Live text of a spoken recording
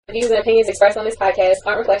Views and opinions expressed on this podcast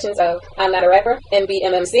aren't reflections of I'm Not a Rapper,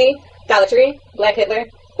 MBMMC, Dollar Tree, Black Hitler,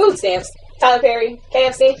 Food Stamps, Tyler Perry,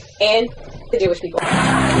 KFC, and the Jewish people.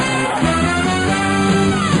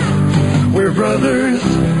 We're brothers,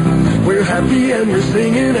 we're happy and we're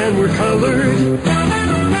singing and we're colored.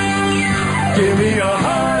 Give me a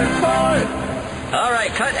high five. All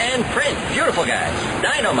right, cut and print. Beautiful, guys.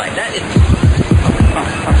 Dynamite. That is...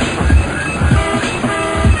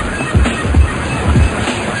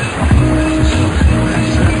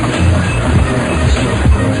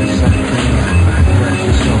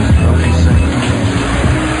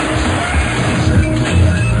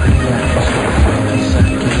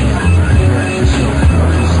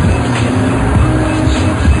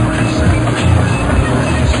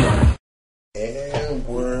 And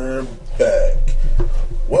we're back.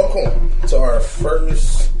 Welcome to our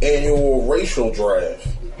first annual racial draft.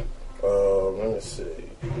 Let me see.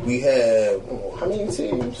 We have how many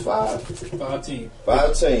teams? Five teams.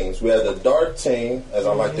 Five teams. We have the dark team, as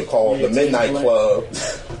I like to call the Midnight Club.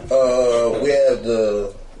 We have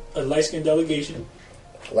the light-skinned delegation.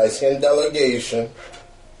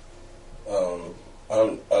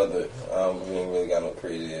 I'm other. We ain't really got no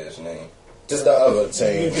crazy ass name. Just the other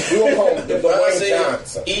team. We won't call them the Dwayne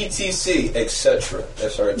Johnson. ETC, etc.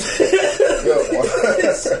 That's our team. Good one.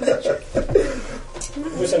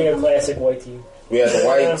 We're sending a classic white team. We have the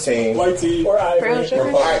white team. White team. Or Irish.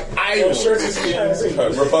 Irish.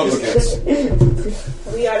 Republicans.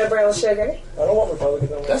 We are the brown sugar. I don't want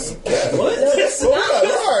Republicans. That's What? No, it's not.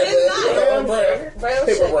 Brown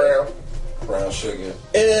Paper sugar. brown. Brown sugar.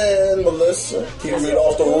 And Melissa, can you read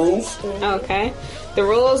off the rules? Okay. The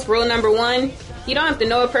rules. Rule number 1, you don't have to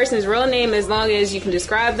know a person's real name as long as you can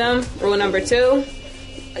describe them. Rule number 2,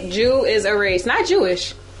 Jew is a race. Not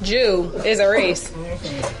Jewish. Jew is a race.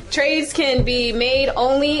 Trades can be made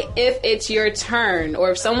only if it's your turn or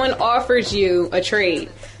if someone offers you a trade.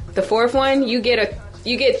 The 4th one, you get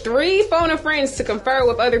 3 phone a friends to confer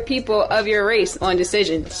with other people of your race on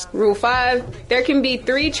decisions. Rule 5, there can be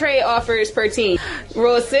 3 trade offers per team.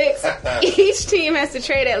 Rule 6, each team has to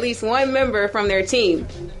trade at least one member from their team.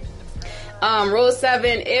 Rule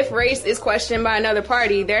 7, if race is questioned by another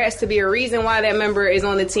party, there has to be a reason why that member is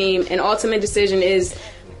on the team. And ultimate decision is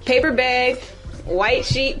paper bag, white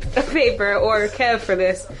sheet of paper, or Kev for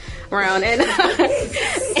this round, and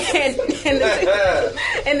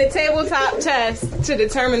the tabletop test to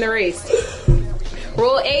determine the race.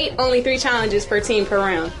 Rule 8, only 3 challenges per team per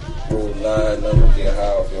round. Rule 9, never get high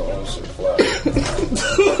off your own supply.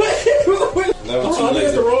 Never too late.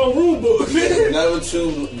 That's the wrong rule book.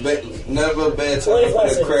 Never a bad time to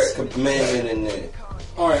put a crack commandment in there.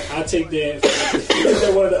 Alright, I take that. Is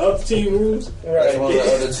that one of the other team rules? That's one of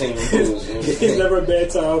the other team rules. It's never a bad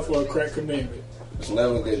time for a crack commandment. It's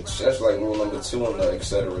never good. That's like rule number 2 on the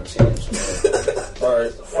etc. teams.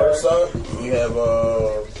 Alright, first up, we have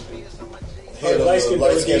light-skinned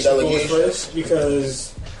delegation going delegation. first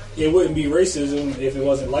because it wouldn't be racism if it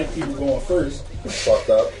wasn't white people going first. Fucked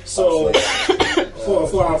up. So,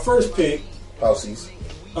 for our first pick, Housies.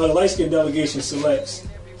 the light-skinned delegation selects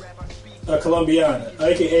Colombiana,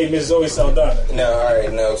 a.k.a. Miss Zoe Saldana. Now,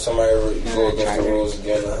 alright, now somebody go against the rules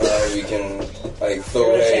again on how we can, like,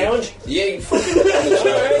 throw a challenge? Yeah, you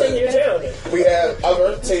challenge. We have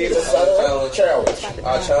other teams that challenge.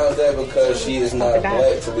 I challenge that because she is not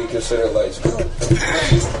black to be considered light skinned.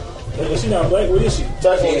 Is she not black? What is she?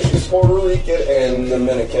 Technically, she's Puerto Rican and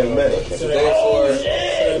Dominican. So therefore,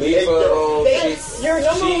 leave her alone. You're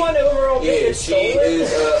number 1 overall pick. Yeah, she is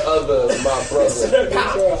my brother.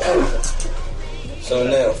 So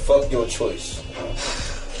now, fuck your choice.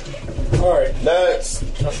 Alright. Next.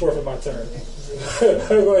 I'm sure for my turn.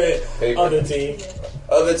 Go ahead. Other team.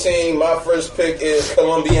 Other team, my first pick is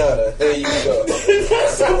Colombiana. There you go.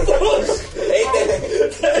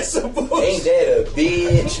 Ain't that a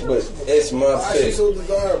bitch? But it's my pick. She's so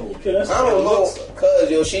desirable. I don't know,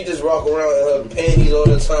 cause she just rock around in her panties all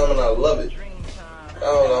the time, and I love it. I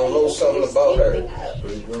don't know something about her.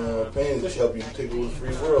 Panties help you take over the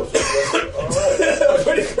free world. So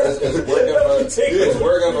It's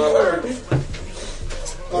working for her.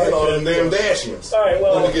 And all them damn Dashians. Alright,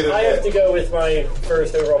 well, I have to go with my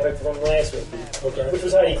first overall pick from last week. Okay. Which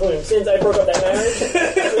was Heidi Klum. Since I broke up that marriage,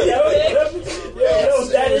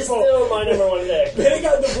 that is still my number 1 pick. They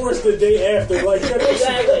got divorced the day after. Like,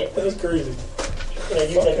 exactly. That's crazy.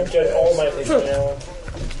 You can judge all my picks from now on.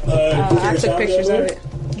 I took pictures of it.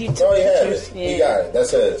 You have it. He got it.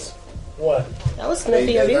 That's his. What? That was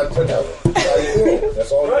snippy of you.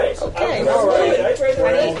 That's all right. Okay. All right. I tried to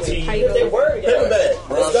write they were together. Paper bag.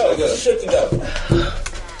 Let's go. Get shit together.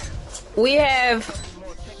 We have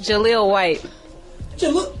Jaleel White.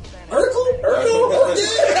 Jaleel.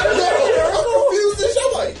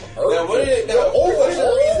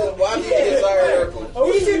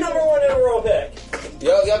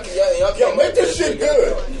 Y'all make this shit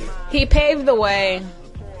good. He paved the way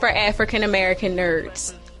for African American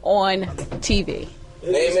nerds on TV.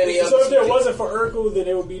 Name any So other if there wasn't for Urkel, then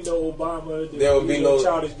there would be no Obama. There would be no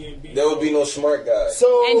Childish getting beat. There would be no smart guy. So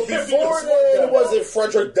before then, it wasn't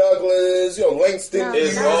Frederick Douglass, Langston.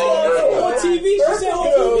 It's all on TV. She said on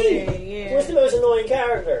TV. Who's the most annoying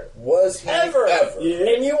character? Was he ever?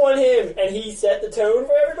 Yeah. And you want him, and he set the tone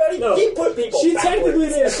for everybody? No. He put people She backwards. technically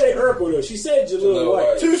didn't say Urkel, though. She said Jaleel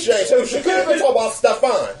White. Touche. So she could have been talking about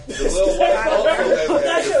Stefan. Jaleel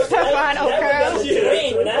White. Stefan That was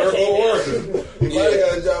Wayne when that came out. He might have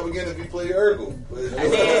got a job again if he played Urkel. Now,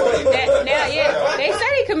 they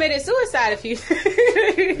said he committed suicide a few times.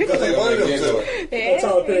 Because they wanted him to.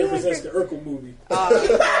 Tyler Perry presents the Urkel movie.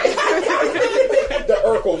 The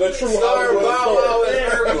Urkel, the true Hollywood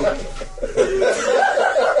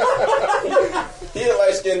He a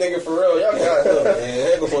light skinned nigga for real. Y'all got him,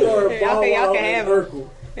 man. Y'all can have him.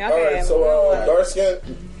 Alright, so dark skin,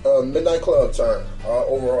 Midnight Club time. Our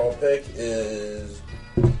overall pick is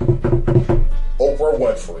Oprah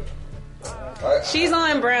Winfrey. She's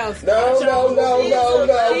on brown skin. No.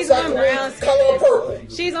 She's on brown skin. Color purple.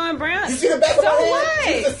 She's on brown You see the back of So her what?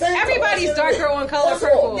 head? She's the same Everybody's color. darker on color First of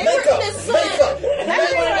all, purple. Makeup.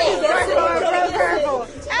 Everybody's darker on color purple.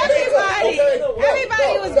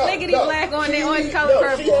 Everybody was bliggity black on color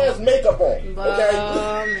purple. She has makeup on. Okay.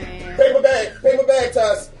 Paper bag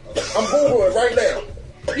test. I'm Googling right now.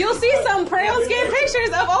 You'll see some brown skin pictures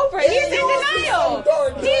of Oprah. He's in denial.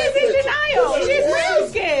 She's brown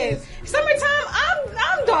skin. Summertime,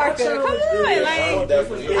 I'm darker. Come on, I'm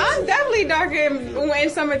definitely darker in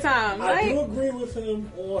summertime. I do agree with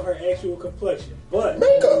him on her actual complexion, but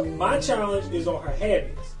my challenge is on her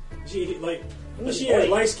habits. She has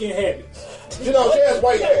light skin habits. She has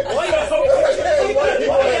white hair. She has white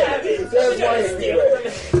hair.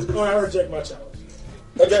 All right, I reject my challenge.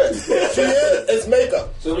 Again, it's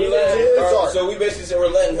makeup. So we basically said we're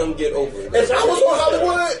letting him get over it. If I was on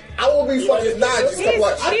Hollywood, I would be fucking Najee's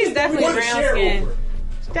complexion. She's definitely brown skin.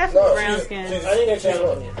 Definitely brown skin. I think they're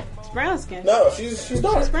challenging you. Brown skin. No, she's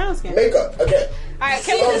dark. She's brown skin. Makeup again. All right,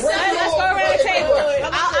 can we just let's go around the table?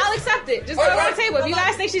 I'll accept it. Just go around the table. If you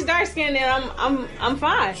guys think she's dark skinned, then I'm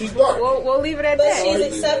fine. She's dark. We'll leave it at But that. she's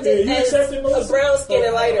accepted as a brown skin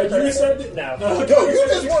and lighter You person. accept it? No. Yo, you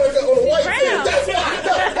just want to go on the white thing. That's why.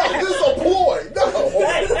 No, this is a ploy. No.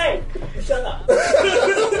 Hey, shut up.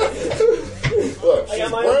 Look, she's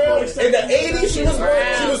brown. In the 80s, she was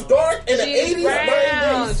brown. She was dark. In the 80s,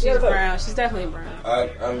 90s. She's brown. She's definitely brown.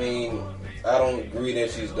 I mean, I don't agree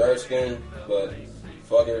that she's dark skinned, but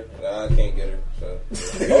fuck her. I can't get her. So.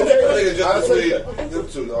 Okay, I think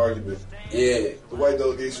it's just the argument. Yeah. The white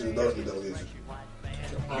delegation and the dark skin delegation.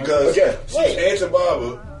 Because she's Aunt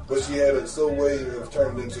Baba, but she had a way of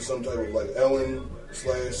turning into some type of like Ellen /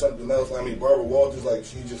 something else. I mean, Barbara Walters, like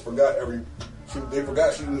she just forgot they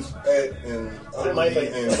forgot she was at and then how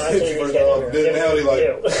they like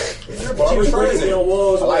Barbara's pregnant. On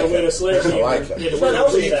walls I like with a sledgehammer. I like her. She did But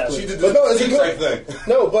no, it's the a type good thing.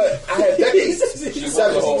 No, but I had decades. She was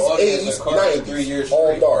the whole 70s, 80s, 3 years 90s, all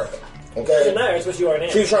straight. dark. Doesn't Okay? matter. It's what you are now.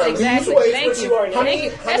 She was trying to Exactly. lose weight. Thank you. are now. Thank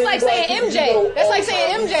you. That's like saying MJ. That's like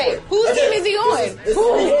saying MJ. Whose team is he on?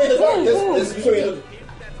 This is between.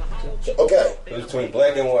 Okay. It's between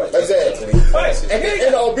black and white. Exactly. And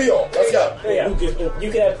end all be all. Let's go. There you go.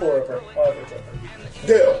 You can have poor Oprah.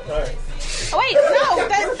 Deal. All right. Oh, wait, no.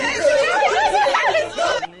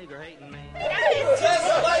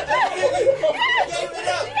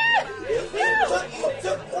 The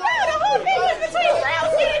whole thing is between brown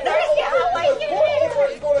skin and dark skin. I don't like it.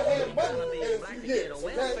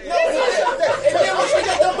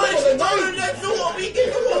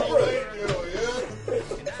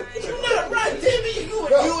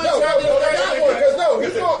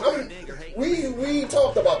 We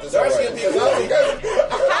talked about this already.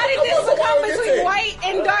 How did this become between white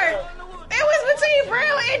and dark? It was between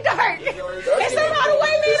brown and dark. And somehow the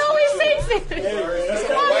white man always thinks it.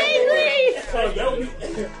 I'm angry.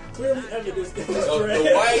 Clearly evidence that So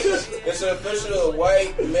the white, it's official. The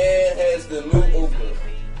white man has the new Oprah.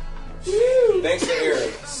 Thanks to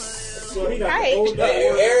Eric. So he got Right. the old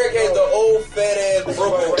Eric has the old fat ass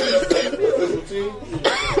broken.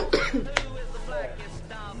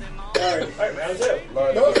 All right, round two.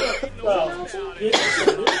 No. Well,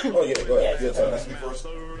 Oh yeah, go ahead. Your turn.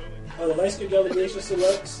 the light skin delegation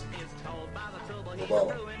selects.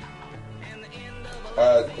 Obama.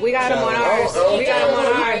 We got him on ours.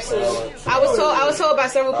 I was told by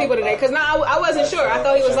several people today because I wasn't sure. I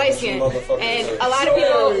thought he was light skinned, and a lot of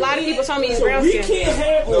people told me he's brown We skinned. can't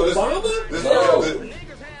have No, Obama.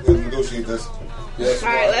 this negotiate this. Yes, All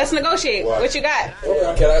right, let's negotiate. Why? What you got?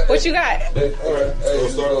 What you got? All right. Hey, So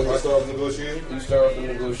start off negotiating. You start off the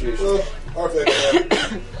negotiation. Well, our fair.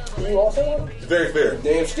 You also want It's very fair.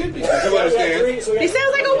 Damn stupid. You understand? He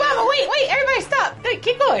sounds like Obama. Wait, everybody stop. Hey,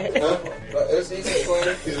 keep going. Huh? It's easy for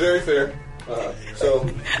He's very fair. So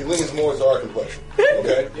he leans more to our complexion.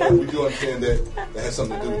 Okay? But we do understand that has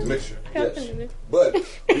something to do with the mixture. Yes. But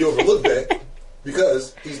we overlook that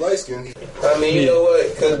because he's light skinned. I mean, you know what?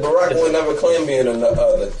 Because Barack would never claim being the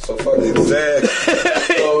other. So fuck it. Exactly.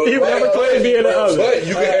 So, He would never claim being the other. But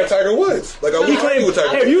you can have Tiger Woods. Like I He would argue with Tiger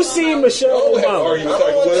Have Woods. you seen Michelle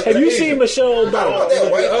Obama? Have you seen Michelle Obama?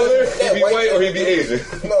 The other, he'd be white or he'd be Asian.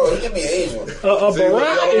 No, he could be Asian.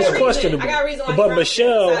 Barack is questionable, I got a reason why but Barack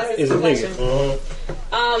Michelle decides is a his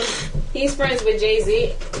nigga. He's friends with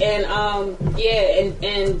Jay-Z, and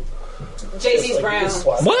and Jay-Z's brown.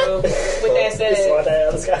 What? So, with that said,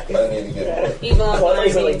 I need to get more. he's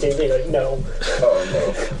on like Jay-Z, like, no.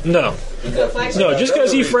 Oh, No. No, just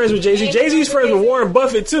because he's friends with Jay-Z. Jay-Z's friends with Warren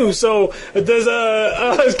Buffett, too. So,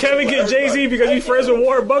 does Kevin get Jay-Z because he's friends with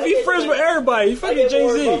Warren Buffett? He's friends with everybody. He's fucking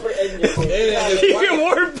Jay-Z. He get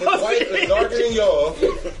Warren His wife Buffett. is darker than y'all,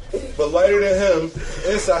 but lighter than him,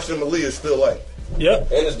 and Sasha Malia is still light.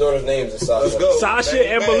 Yep. And his daughter's name is Sasha. Let's go. Sasha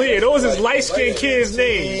and Malia. Those is light-skinned kids'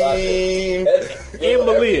 names. And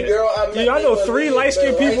Malia. Yeah, I know 3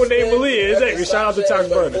 light-skinned people named Malia. Exactly. Shout out to Tox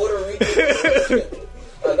Burner.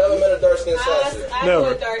 I never met a dark-skinned Sasha. I know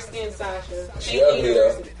a dark-skinned Sasha. She ugly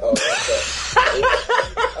though. Oh,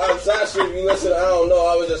 I'm Sasha. If you listen, I don't know.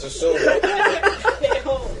 I was just assuming.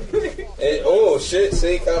 Oh shit!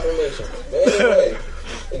 See, confirmation. Anyway,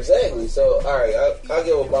 exactly. So, all right, I'll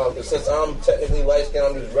give Obama because since I'm technically light skinned,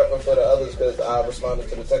 I'm just repping for the others because I responded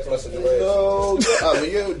to the text message. So,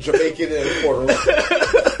 you're Jamaican and Puerto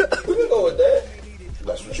Rico. We can go with that.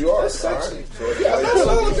 That's what you are. That's sexy. Right. So yeah, that's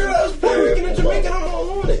all girl. I was Puerto Rican and Jamaican. I'm all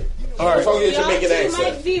on it. All right. Y'all Y'all Jamaican two might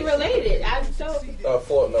accent. be related. I told you. No,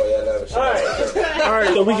 yeah, never. All right,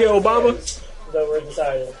 so we get Obama. So we're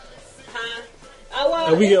deciding. Well,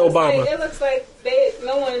 And we get Obama. It looks like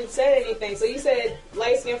no one said anything. So you said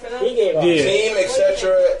light skin for them? He gave up. Yeah. Team,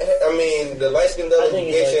 etc. I mean, the light skin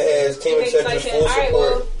delegation has team, etc. full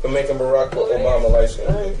support for making Barack Obama light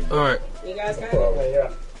skin. All right. You guys got it? Okay,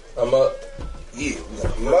 yeah. I'm up. Yeah.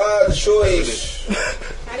 My choice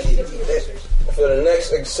How do you get your pictures? for the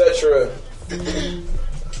next etc.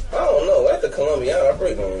 I don't know. After Columbia, I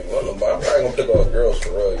probably don't want nobody. I'm probably gonna pick all girls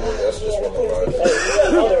for real. Yeah, that's just what my mind is. Hey,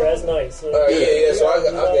 you got mother, that's nice. Yeah. So I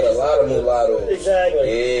get a lot of mulattoes. Exactly.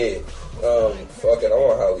 Yeah. Fuck it. I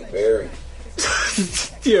want Halle Berry.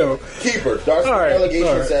 Yo. Keeper. Dark All right, delegation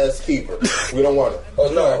all right. says keeper. We don't want her. Oh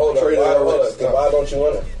no, hold on. Trade her away. Why don't you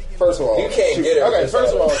want her? First of all, You can't get her. Okay,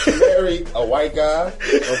 first of all, she married a white guy.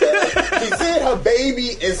 Okay, she said her baby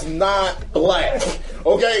is not black.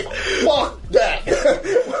 Okay, fuck that.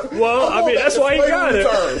 Well, I mean, that's why he got it.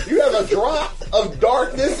 Term. You have a drop of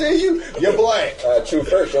darkness in you, you're black. True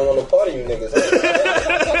first, you don't want no part of you niggas.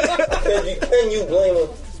 Can you blame him?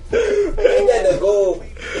 Ain't that the goal?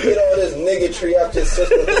 Get all this niggatry out your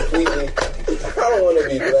system completely. I don't want to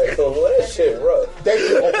be black no more. That shit rough. Thank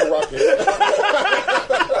you, Uncle Ruckus.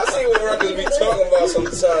 I see what Ruckus be talking about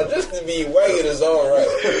sometimes. Just to be white in his own right.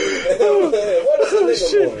 What is a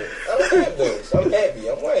nigga movement? I don't have those. I'm happy.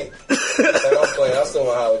 I'm white. And I'm playing. I still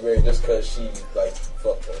want Halle Berry just because she like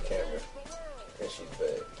fucked on camera. And she's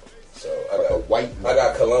bad. So I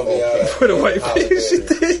got Columbia. With a white face, she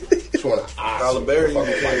did. She want an Halle Berry,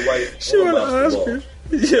 white. She won an Oscar.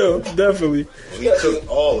 Yo, definitely. She took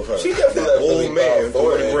all of her. She definitely let Billy old man Bob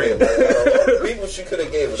for Thornton. the People she could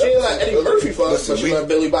have gave it. She didn't let Eddie Murphy fuck, so she let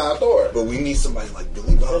Billy Bob Thornton. But we need somebody like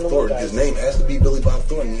Billy Bob Thornton. His name has to be Billy Bob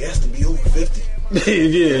Thornton. He has to be over 50.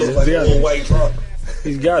 Yeah, Looks like a little white drunk.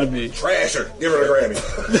 he's got to be. Trash her. Give her a Grammy.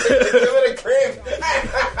 Give it a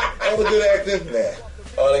Grammy. All the good acting,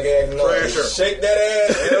 nah. All the gang, no. Trash her. Shake that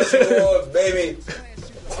ass. Harrison Ford, baby.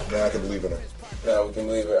 Now I can believe in her. Now we can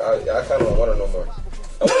believe it. I kind of don't want her no more.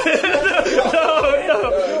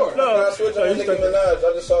 No. I switch on Nicki Minaj.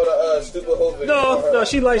 I just saw the stupid whole video. No,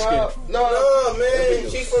 she light skinned. No, man.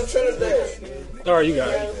 She's from Trinidad. All right, you got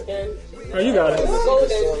it. All right, you got it.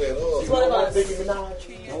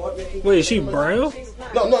 Wait, is she brown?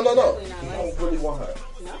 No. I really want her.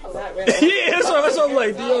 Yeah, that's what I'm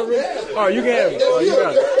like. Do you really? All right, you can have it. You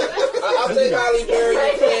got it. I'll take Halle Berry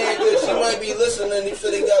because she might be listening. You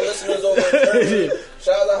said they got listeners over in Germany.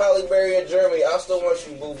 Shout out to Halle Berry in Germany. I still want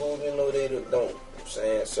you, boo boo. You know they don't.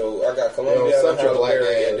 Saying so. I got Columbia and Halle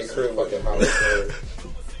Berry at the crib. Fucking Halle Berry.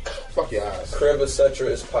 Fuck your eyes. Crib etc.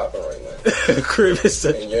 is popping right now. Crib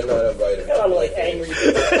etc. And you're not invited. I'm like angry. We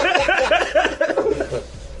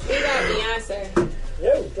got Beyonce.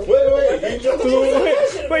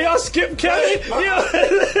 y'all skip Kevin?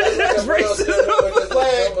 That's racist.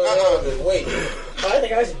 Wait. I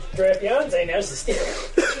think I should draft Beyonce now. She's still.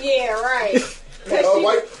 Yeah, right.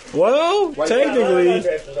 Well, technically,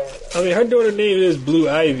 I mean, her daughter's name is Blue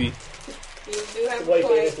Ivy. You do have White a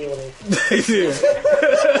baby point. It is.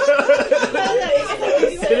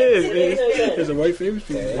 It's a white famous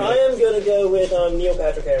people. I am going to go with Neil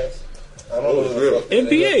Patrick Harris. I don't know who the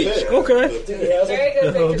NPH. Okay. Doogie Howser. Very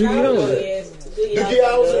good picture. Doogie Probably Howser. is. Doogie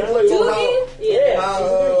Howser played Doogie?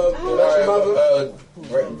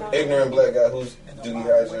 Yeah. ignorant black guy who's Doogie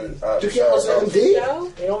Howser. Doogie Howser, MD?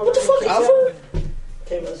 You don't What the fuck, Alfred?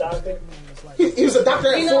 Came with a doctor. He was a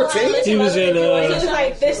doctor at 14? He was in. He was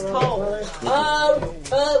like this tall.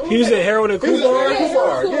 He was in Harold and Kumar.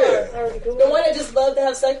 Yeah. The one that just loved to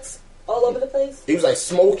have sex all over the place. He was like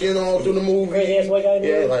smoking all through the movie. Crazy ass white guy.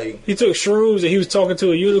 Yeah, like. He took shrooms and he was talking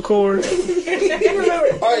to a unicorn. Alright,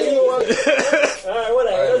 you know what? Alright,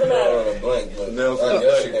 whatever. Doesn't matter. Blank, but I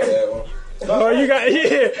guess you can have one. Oh, you got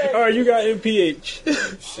you got MPH.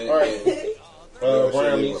 Shit, Alright. yeah.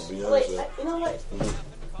 Brownies. Wait, you know what?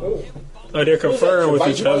 Oh, they're conferring with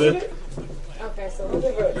each other. Okay, so we'll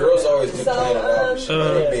give her. Girls always complain about shit.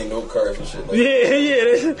 There being no cars and shit. Like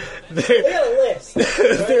Yeah. They got a list.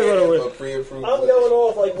 They're gonna win. but pre-approved. I'm going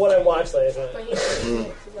off like what I watched last night.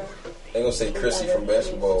 They gonna say Chrissy from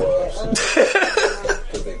Basketball Wives.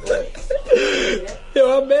 Because they black. Yo,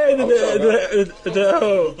 I'm mad that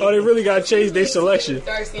they really got to change their selection.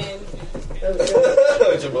 Dark skin.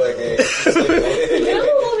 With your black ass.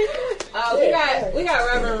 We got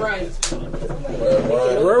Reverend Run.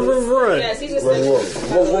 Reverend Run. Yes, he's just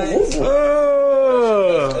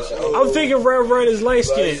I'm thinking Reverend Run is light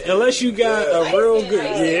skinned, unless you got a real good.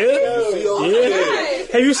 Yeah.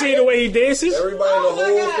 Have you seen the way he dances? Everybody in the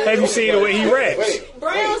whole Have you seen the way he raps?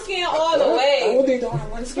 brown skin all the way.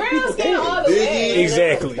 Brown skin all the way.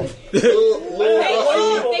 Exactly.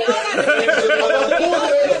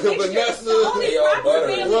 Only proper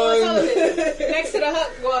family next to the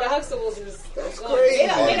Huxtables is crazy. They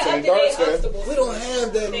don't up to Huxtables. We don't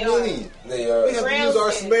have that They money. They are. We have to use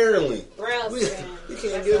our sparingly. Brown skin. We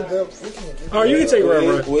can't give them. Oh, you can take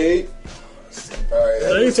Reverend Run. Wait. Alright.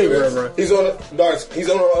 You can take Reverend. He's on the He's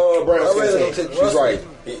on the brown skin team. She's right.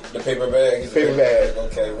 The paper bag. He's Paper bag.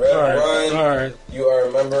 Okay, Red Ryan. All right. You are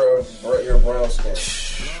a member of your brown skin.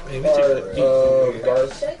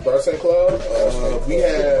 Darson Club.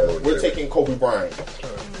 We're taking Kobe Bryant.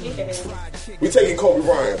 We're taking Kobe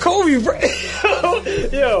Bryant. Kobe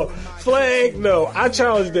Bryant. Yo, flag. No, I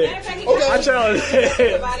challenge that. I challenge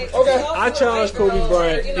that. Okay. I challenge Kobe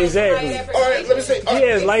Bryant. Exactly. All right, let me say. He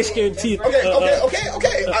has light skinned teeth. Okay. I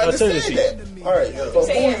understand tendency. that. All right, but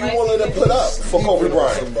who you willing to put up for Kobe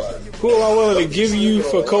Bryant? Who am I willing to give you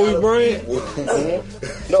for Kobe Bryant?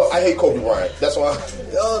 No, I hate Kobe Bryant. That's why.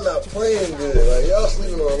 Y'all not playing good. Like y'all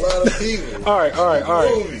sleeping on a lot of people. All right.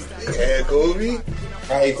 Kobe. Yeah, Kobe.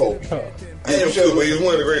 I hate Kobe. I am too, but he's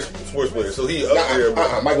one of the great sports players, so he up there.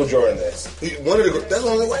 Bro. Michael Jordan is. He one of the. That's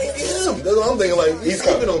what I'm like. Why ain't him? That's what I'm thinking. Like he's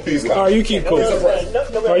sleeping on people. All right, you keep Kobe. All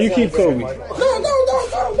right, you keep Kobe. No.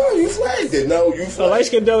 You flagged it. No, you A flagged light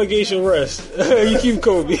skin delegation rest. You keep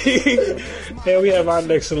Kobe. And we have our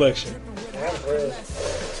next selection.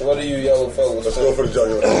 So what do you yellow fellas? Let's go for the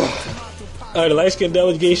juggernaut. All right, the light skin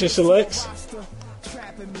delegation selects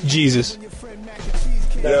Jesus.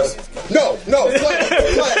 Yes. No, flag.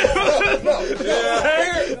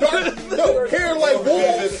 No, hair like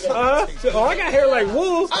wolves. Oh, I got hair like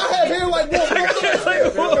wool. I have hair like wolves.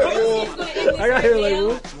 I got hair like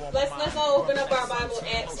wool. Let's all open up our Bible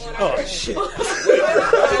apps on our. Oh shit!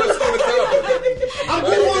 I'm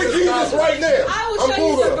Googling Jesus right now. I will show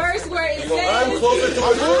you the verse where it says. I'm closer to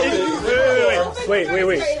Wait.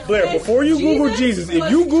 Blair, before you Google Jesus, if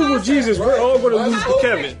you Google Jesus, we're all going to lose to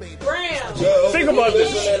Kevin. Brown. Think about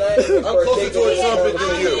this. I'm closer to a trumpet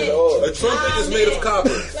than you. A trumpet is made of copper.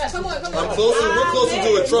 Come on. We're closer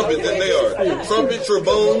to a trumpet than they are. Trumpet,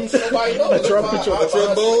 trombones. A trombone.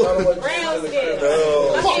 Brown skin.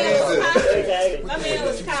 My man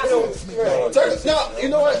was copper. No, you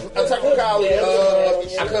know what? Technically, I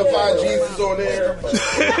couldn't find Jesus on there.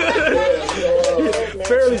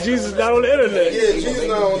 Apparently, Jesus not on the internet. Yeah, Jesus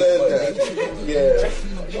not on the internet. Yeah.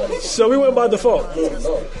 So we went by default.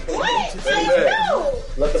 What? No.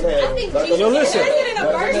 Let them have. Yo, listen. It says it in a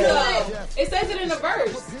verse, though. It says it in a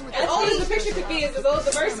verse. As old as the picture could be is as old as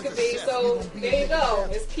the verse could be. So there you go.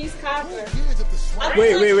 It's Keith Copper.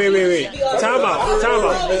 Wait. Time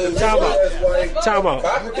out.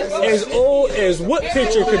 As old as what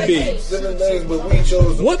picture could be?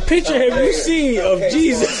 What picture have you seen of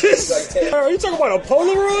Jesus? Are you talking about a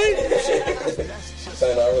Polaroid?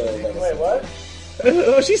 Wait, what?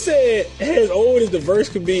 She said, as old as the verse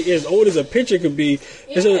could be, as old as a picture could be.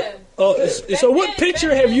 Yeah. So what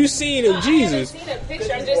picture have you seen of Jesus? I haven't seen a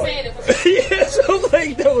picture. I'm just saying it. Yeah, so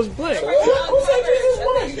like that was black.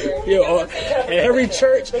 Yo, and every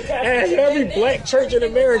church, and every black church in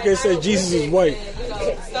America says Jesus is white.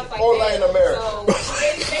 Or Latin America.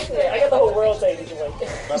 I got the whole world saying he's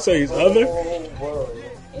white. So he's other.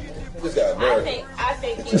 This guy American. I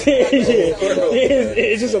think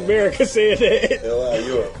It's just America saying that.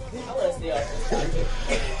 Europe.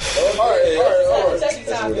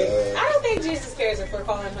 I don't think Jesus cares if we're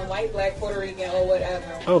calling him white, black, Puerto Rican, or whatever.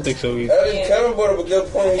 I don't think so either. Kevin brought up a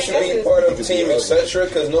good point. We should be part of Team Etc.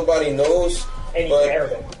 because nobody knows. And he's But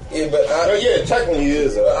Arabic. yeah, but technically he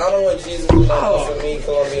is. I don't want Jesus to know for me,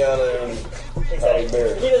 Colombiana, and Halle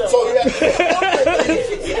Berry. So you have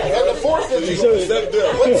the fourth is step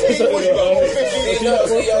down. What team was you on? Y'all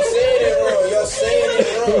saying it wrong. Y'all saying it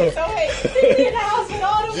wrong. So wait, in the house with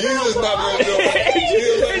all the Jesus not going to do it.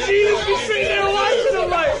 Jesus be sitting there watching him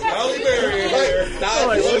like, Halle Berry in here.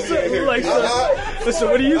 listen,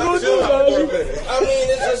 what are you gonna do, Bobby? I mean,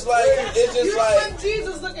 it's just like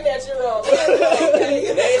Jesus looking at you wrong.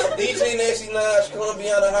 DJ Nancy Nash,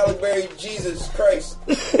 Colombiana, Halle Berry, Jesus Christ.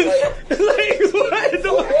 Like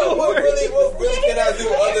what really can I do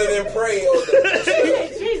other than pray?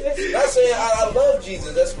 Not saying I love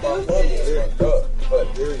Jesus. That's my homie. That's my dog. But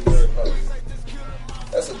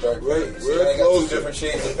that's a dark penny. I got two different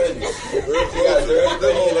shades of pennies. You got a dirty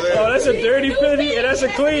penny. Oh, that's a dirty penny, and that's a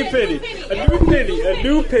clean penny. A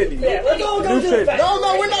new penny. Yeah, let's all go New to penny. the back.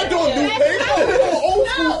 No, we're not doing new penny. No, we're doing old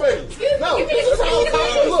school penny. No, that's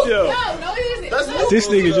how it looks. Yo, That's new. this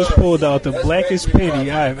nigga just pulled out the blackest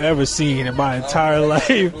penny I have ever seen in my entire life.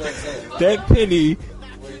 That penny.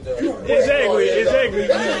 Exactly.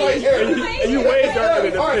 And you way darker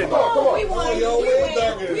than the penny. Come on. We won.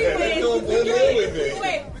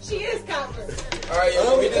 Wait, she is copper. Alright,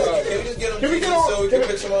 can we just get him so we can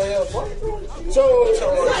pick somebody else? So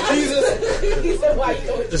Jesus. He said, why you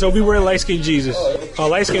doing So we wear light-skinned Jesus.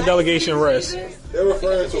 Light skinned delegation rest. They're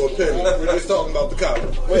referring to a penny. We're just talking about the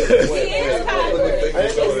copper. He is copper. I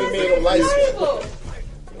didn't know we made him light skin.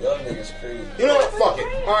 Y'all niggas crazy. You know what? Fuck it.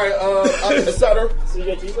 All right, Sutter. So you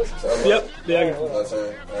get Jesus? Yep. Yeah. My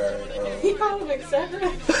turn. Alright. He called him etc.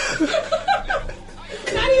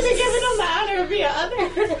 Not even giving him the honor of being other.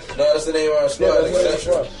 No, that's the name of our squad,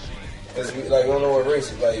 etc. Because we don't know what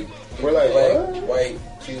race is. Like, We're like, black, what? white,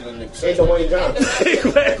 Cuban, Ain't etc. the Wayne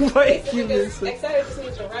Johnson. Black, white, Excited to see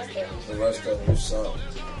what the rest of them. The rest of them is some.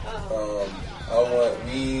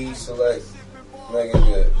 We select Megan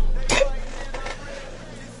Good.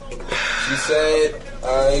 She said,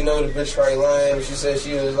 you know the bitch right lying. She said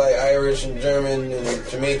she was like Irish and German and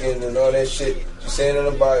Jamaican and all that shit. She said in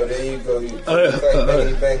the bio, there you go. You like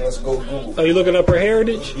bang, bang, let's go Google. Are you looking up her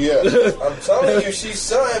heritage? Yeah. I'm telling you, she's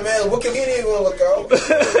son, man. Wikipedia gonna look out.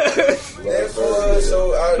 Therefore,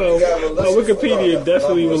 so I got Melissa. Wikipedia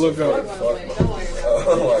definitely will look out.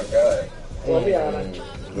 Oh my god.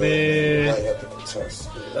 Man.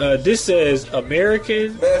 This says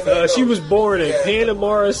American. She was born in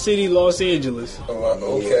Panama City, Los Angeles.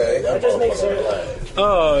 Okay. That just makes her.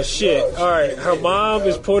 Oh shit! All right, her mom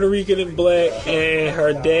is Puerto Rican and black, and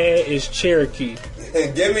her dad is Cherokee.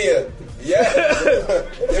 Give me a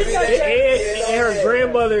And her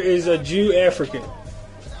grandmother is a Jew African.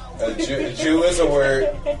 Jew is a word.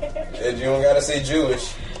 And you don't gotta say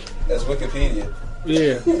Jewish. That's Wikipedia.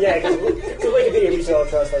 Yeah. Yeah, because Wikipedia we should all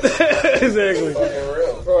trust. Like, Exactly. Fucking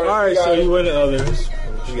real. All right, so you went to others.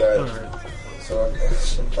 You got All it. right. So I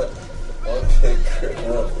got one picture.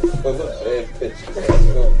 One bad picture.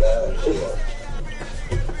 Go down.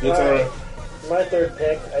 Your turn. my third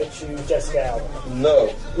pick, I choose Jessica Alba.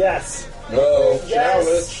 No. Yes. No.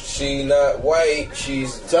 Yes. She not white.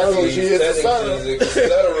 She's Technically, she is a stuttering.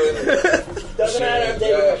 Doesn't matter if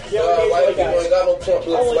they were White people guys. ain't got no plump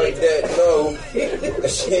lips like that. No.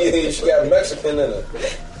 she got Mexican in her.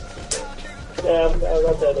 Yeah, I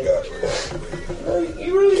love that.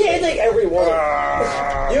 You really can't take every woman.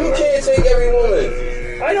 You can't take every woman.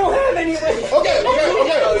 I don't have any. Okay.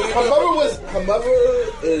 Her mother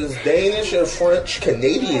is Danish and French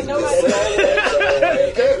Canadian.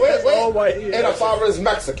 Okay, wait. And her father is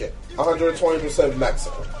Mexican. 120%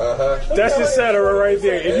 Mexican. That's the cetera right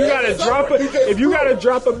there. If you gotta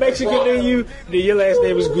drop a Mexican in you, then your last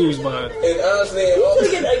name is Guzman. And honestly, You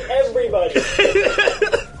get like everybody.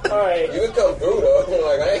 All right. you can come through though.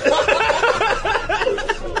 Like I ain't.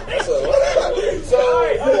 So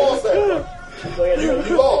you lost that one.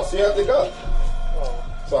 You lost. You have to go.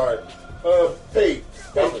 Sorry. Pete.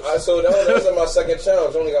 So that was my second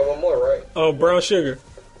challenge. Only got one more, right? Oh, brown sugar.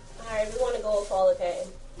 Alright, we want to go with Paula Patton.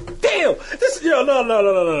 Damn! This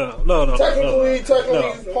no. Technically,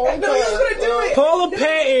 Paula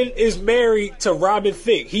Patton is married to Robin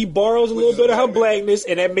Thicke. He borrows a little bit of her blackness,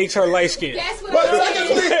 and that makes her light skinned. But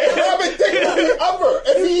technically, Robin Thicke would be upper.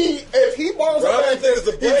 If he borrows Robin Thicke is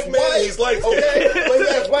a black man, he's light skinned. Okay, but he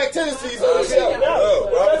has black tendencies. Robin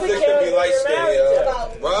Thicke can be light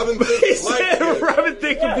skinned. Robin Thicke is light skinned. Robin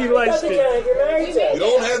Thicke can be light skinned. You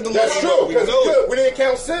don't have to let That's him true, know. We because know. we didn't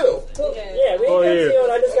count Sil. Yeah, we didn't get Seal,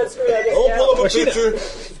 and I just got screwed. I guess. Don't pull up a picture.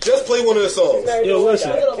 Just play one of the songs. Yo,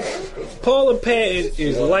 listen. Paula Patton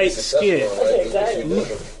is light skinned. Exactly.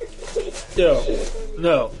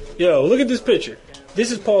 Yo, look at this picture.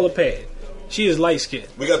 This is Paula Patton. She is light skinned.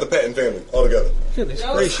 We got the Patton family all together. Goodness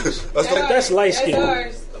gracious. That's light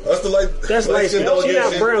skinned. That's the light. That's light skinned. She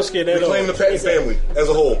not brown skinned at all. We claim the Patton family as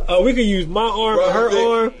a whole. We could use my arm, her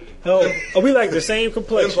arm. We like the same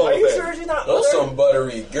complexion. Are you sure she's not That's some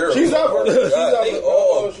buttery girl. She's other.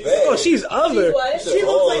 She's other. She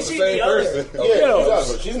looks like she's the other. Yeah,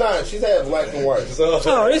 she's other. She's half black and white.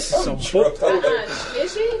 Oh, this is some book.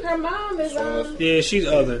 Is she? Her mom is Yeah, she's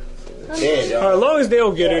other. Damn, As long as they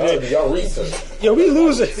don't get her, then y'all research. Yo, we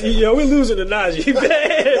losing to Najee.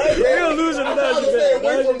 Bad. We're losing to Najee. Stay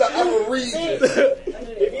away from the upper region.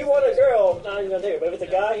 If you want a girl, not even gonna take it. But if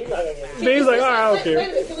it's a guy, he's not gonna get it. He's like, all right, I don't care. Wait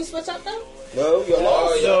a minute, can we switch up though? No, you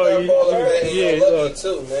lost. Lucky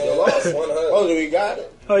too, man. You lost 100. Oh, we got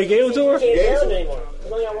it. Oh, he gave him to her? He can't challenge anymore.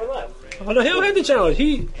 There's only got one left. Oh, no, he don't have to challenge.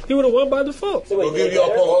 He would have won by default. So We'll give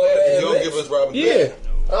y'all Paul Patton. Y'all give us Robin. Yeah.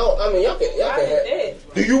 Oh, I mean, y'all can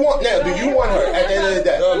have. Do you want her at the end of the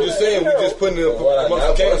day? No, I'm just saying, we just putting it amongst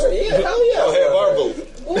the council. Yeah, hell yeah. Y'all have our vote.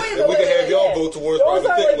 And we can have y'all vote towards Robin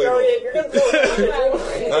Thicke later on.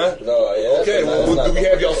 Huh? No, yeah. Okay, well, do we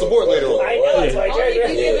have y'all support later on? I know, it's like Only if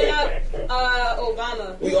you giving up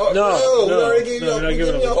Obama. We already gave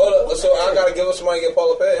y'all. Hold up, so I gotta give us somebody to get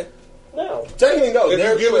Paula Patton? No. Technically, no. If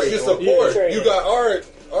you give us your support, you got our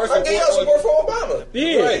support. I gave y'all support for Obama.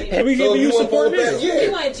 Yeah. Right. And we giving you support now.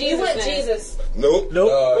 You want Jesus? Nope. Nope.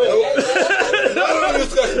 No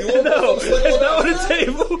discussion. You want No, it's not on the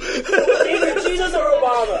table. Either Jesus or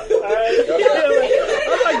Obama. Alright?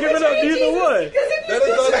 I'm not giving up either one. That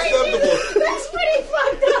is unacceptable. That's pretty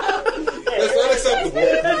fucked up. That's unacceptable.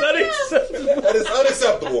 That's unacceptable. That is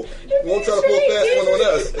unacceptable. You won't try to pull a fast one on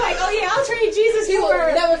us. Like, oh yeah, I'll trade Jesus He will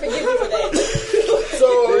for. never forgive you for that. So,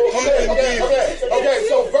 okay.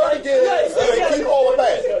 So, verdict is keep Paula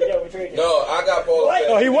Patton. No, I got Paula Patton.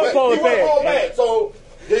 Oh, he won Paula Patton. So,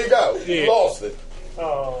 here you go. You lost it.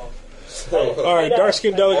 Oh. All right, dark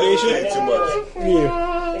skin delegation. Too much.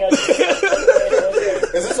 Yeah.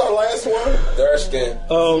 Is this our last one? Dark skin.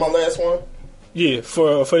 My last one? Yeah,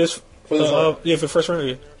 for this. For this one? Yeah, for the first round.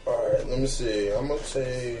 Yeah. Alright, let me see. I'm going to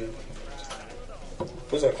say.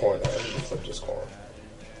 What's that corn? Let me flip this corn.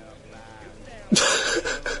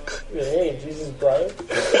 Hey, Jesus, brother.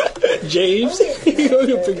 James. You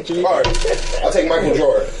can pick James. Alright, I'll take Michael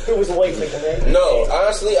Jordan. Who was white people, man? No,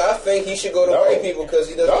 honestly, I think he should go to white people because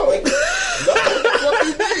he doesn't like them. No, that's what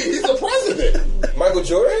he did. He's the president. Michael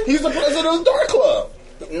Jordan? He's the president of the Dark Club.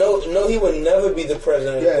 No, he would never be the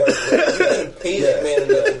president of the Dark Club. He ain't paid that man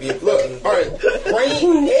enough to be a president. Alright, Bring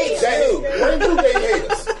proof they hate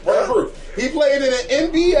us. Bring proof. He played in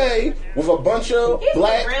an NBA with a bunch of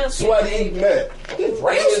black, sweaty men.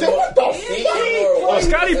 What the fuck?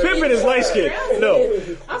 Scottie Pippen is light skinned. No.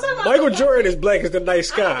 Michael Jordan is black as the night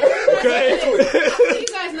sky. Okay? I don't think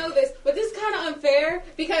you guys know this, but this is kind of unfair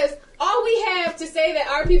because all we have to say that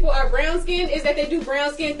our people are brown skinned is that they do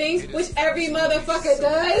brown skin things, which every motherfucker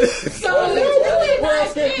does. So it's really not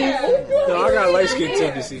fair. No, I got light skin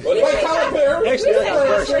tendencies. Like Colin Perry. Actually, I got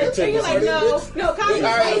dark skin You're tendencies. like, no, Colin.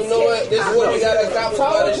 All right, you know what? This is what we gotta accomplish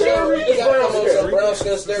by the show. We gotta come up with some brown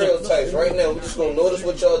skin stereotypes. Right now, we're just gonna notice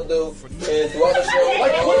what y'all do, and throughout the show,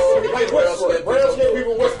 brown skin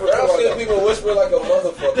people whisper like a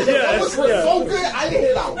motherfucker. Yeah, so good, I didn't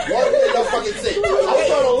hear that one fucking thing. I was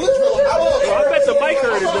trying to listen. I bet the mic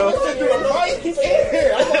heard it though.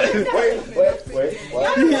 Wait.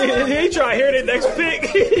 He ain't trying to hear that next pick.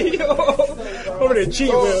 Over there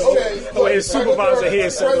cheating with his supervisor here.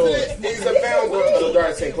 President is the founder of the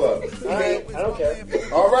Dark Skin Club. Alright, I don't care.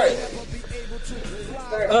 All right.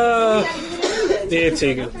 Yeah,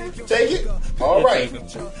 take it. Take it? All right.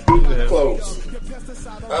 Close.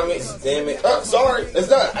 I mean, damn it. Sorry, it's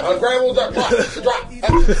done. I'm gravel drop.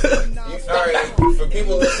 All right, for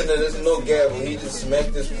people listening, there's no gavel. He just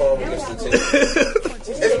smacked his palm against the table.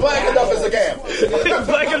 It's black enough as a gavel.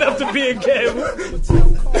 Black enough to be a gavel.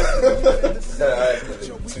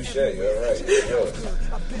 Touche.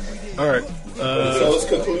 All right. All right. So let's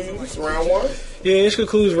conclude round one. Yeah, this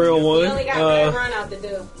concludes round one. We only got Red Run out the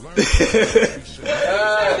do.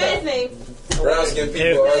 Bad thing. Brown skin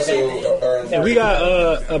people are. And we got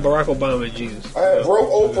Barack Obama and Jesus. I had broke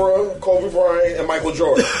Oprah, Kobe Bryant, and Michael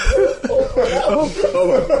Jordan. Broke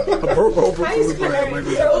Oprah, Kobe Bryant,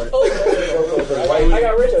 Michael Jordan. I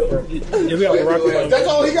got Rich Oprah. Yeah, we got Barack Obama. That's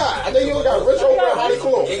all he got. I think he only got Rich Oprah and Heidi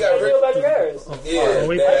Klum. He got Rich about yours. Yeah. I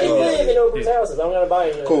live in Oprah's houses. I'm gonna buy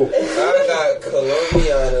it. Cool. I got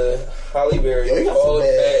Colombiana, Holly Berry, Paula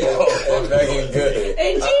Patton, and Megan Good.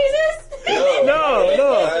 And Jesus? No.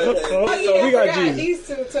 We got Jesus. These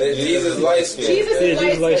two took Jesus light skin. Jesus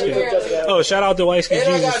is light skin. Oh, shout out to White Skin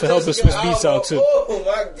Jesus for helping Swiss Beats out too. Oh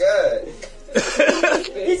my God.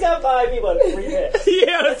 He's got 5 people on 3 hits.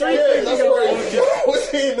 Yeah, 3 hits. That's right. What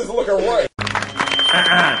team is looking right?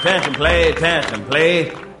 Attention,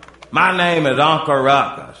 please. My name is Uncle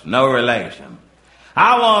Ruckus, no relation.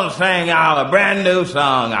 I want to sing y'all a brand new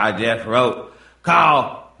song I just wrote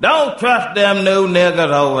called Don't Trust Them New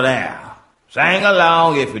Niggas Over There. Sing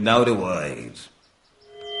along if you know the words.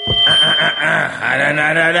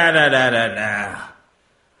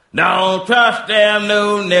 Don't trust them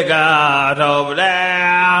new niggas over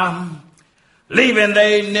there, leaving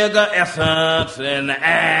they nigga essence in the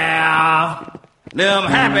air. Them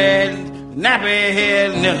happy,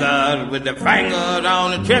 nappy-head niggas with the fingers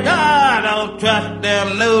on the trigger. Don't trust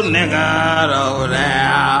them new niggas over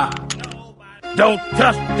there. Don't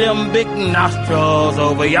trust them big nostrils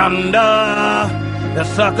over yonder. They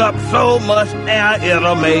suck up so much air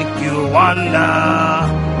it'll make you wonder.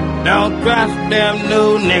 Don't trust them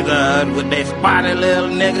new niggas with their spotty little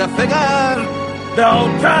nigga figures.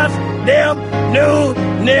 Don't trust them new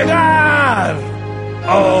niggas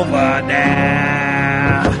over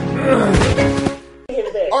there.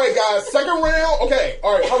 All right, guys, second round. Okay,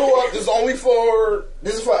 all right, huddle up. This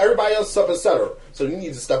is for everybody else, up, etc. So you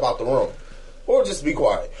need to step out the room. Or just be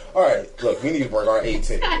quiet. All right, look, we need to bring our A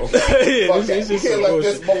team. Okay? Fuck that. We can't let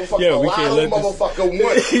this motherfucker motherfucker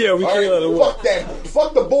win. Yeah, we can't let it win. Fuck that.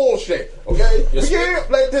 Fuck the bullshit. Okay? We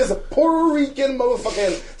can't let this Puerto Rican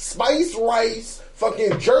motherfucking spice rice,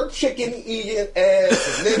 fucking jerk chicken eating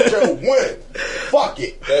ass ninja win. Fuck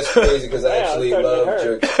it. That's crazy because I actually love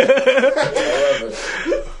jerk chicken. However,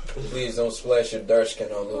 please don't splash your dark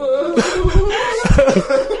skin all over.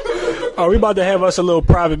 Oh, we about to have us a little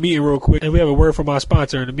private meeting real quick, and we have a word from our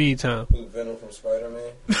sponsor in the meantime. Venom from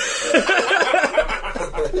Spider-Man.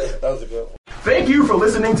 That was a good one. Thank you for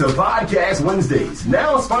listening to Podcast Wednesdays,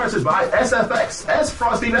 now sponsored by SFX, S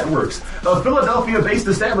Frosty Networks, a Philadelphia-based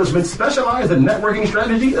establishment specialized in networking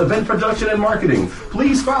strategy, event production, and marketing.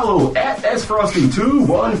 Please follow at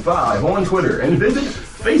SFrosty215 on Twitter and visit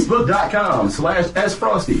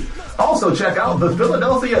Facebook.com/SFrosty. Also check out the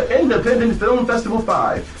Philadelphia Independent Film Festival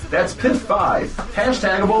 5. That's PIF 5,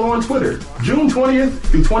 hashtagable on Twitter, June 20th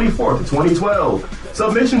through 24th, 2012.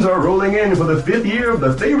 Submissions are rolling in for the 5th year of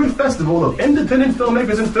the favorite festival of independent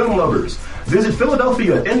filmmakers and film lovers. Visit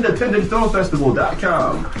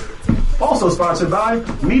PhiladelphiaIndependentFilmFestival.com. Also sponsored by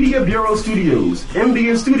Media Bureau Studios,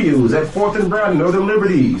 MBN Studios at 4th and Brown, Northern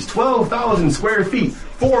Liberties, 12,000 square feet,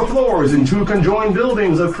 4 floors and 2 conjoined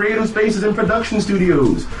buildings of creative spaces and production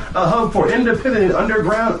studios, a hub for independent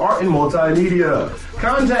underground art and multimedia.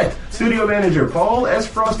 Contact Studio Manager Paul S.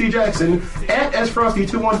 Frosty Jackson at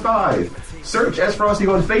SFrosty215. Search S. Frosty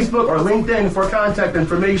on Facebook or LinkedIn for contact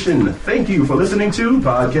information. Thank you for listening to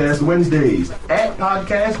Podcast Wednesdays at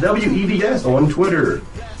Podcast WEDS on Twitter.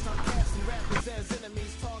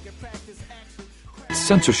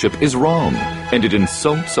 Censorship is wrong, and it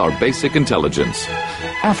insults our basic intelligence.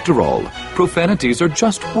 After all, profanities are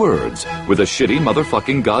just words with a shitty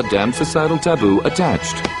motherfucking goddamn societal taboo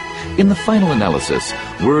attached. In the final analysis,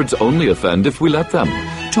 words only offend if we let them.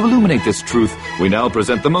 To illuminate this truth, we now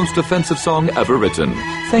present the most offensive song ever written.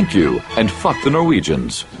 Thank you, and fuck the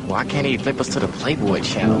Norwegians. Why can't he flip us to the Playboy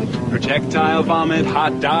channel? Projectile vomit,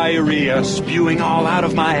 hot diarrhea, spewing all out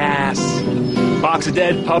of my ass. Box of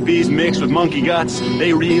dead puppies mixed with monkey guts,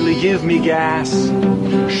 they really give me gas.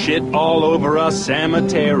 Shit all over a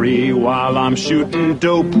cemetery while I'm shooting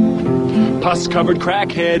dope. Pus-covered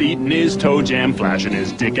crackhead eating his toe jam, flashing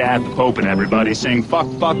his dick at the Pope, and everybody sing fuck,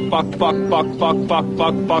 fuck, fuck, fuck, fuck, fuck, fuck,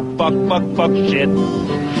 fuck, fuck, fuck, fuck, fuck, shit.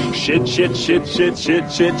 Shit, shit, shit, shit, shit,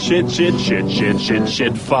 shit, shit, shit, shit, shit, shit,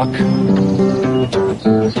 shit, fuck.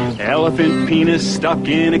 Elephant penis stuck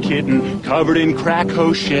in a kitten, covered in crack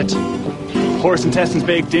ho shit. Horse intestines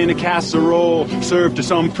baked in a casserole, served to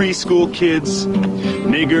some preschool kids.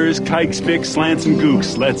 Niggers, kikes, spics, slants, and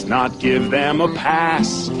gooks, let's not give them a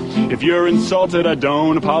pass. If you're insulted, I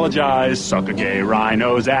don't apologize. Suck a gay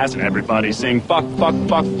rhino's ass and everybody sing fuck, fuck,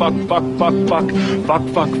 fuck, fuck, fuck, fuck, fuck, fuck,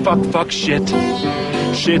 fuck, fuck, fuck, shit.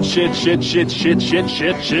 Shit, shit, shit, shit, shit, shit,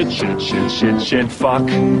 shit, shit, shit, shit, shit, shit, fuck.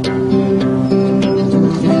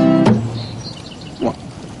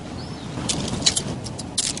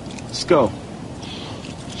 Let's go.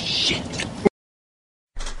 Shit.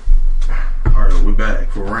 Alright, we're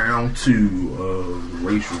back for round 2 of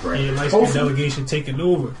racial draft. Yeah, light-skin delegation taking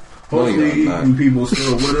over. Hopefully, you people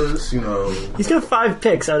still with us, you know. He's got 5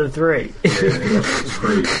 picks out of 3. Yeah, that's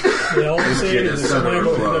great. Yeah, all I'm saying is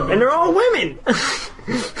and they're all women.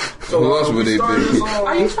 So who else would they be?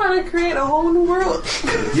 Are you trying to create a whole new world?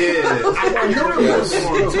 Yeah, I know that was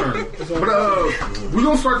long term. But we're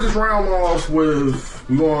gonna start this round off with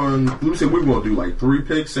we're gonna do like 3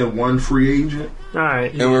 picks and 1 free agent. All right,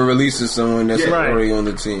 and we're releasing someone that's already on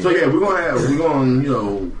the team. So yeah, we're gonna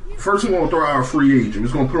first we're gonna throw out a free agent. We're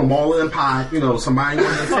just gonna put them all in a pot. Somebody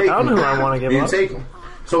gonna take them. I don't know who I want to give up. Take them.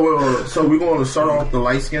 So we're going to start off the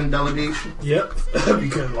light skin delegation. Yep,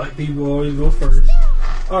 because white people always go first.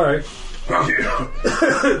 All right.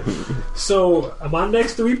 So my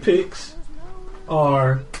next 3 picks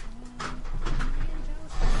are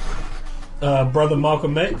Brother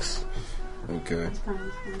Malcolm X, okay,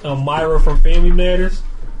 Myra from Family Matters,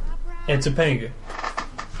 and Topanga.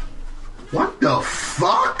 What the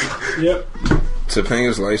fuck? Yep.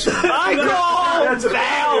 Topanga's license. I call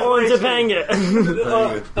foul on Topanga.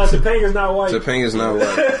 Topanga's not white. Topanga's not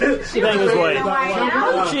white. Topanga's white.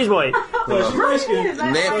 She's white. She's light-skinned.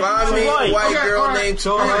 Name find me a white girl named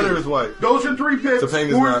Hunter is white. Those are 3 picks.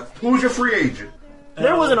 Topanga's not. Who's your free agent?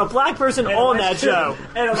 There wasn't a black person on that show.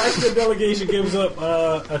 And a light-skinned delegation gives up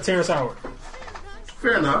a Terrence Howard.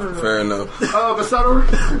 Fair enough.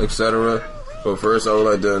 Etc. But first, I would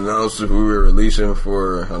like to announce who we're releasing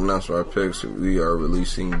announce our picks. We are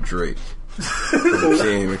releasing Drake from the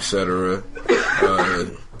team, etc.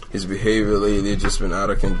 His behavior lately has just been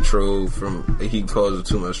out of control. He causes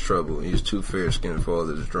too much trouble. He's too fair-skinned for all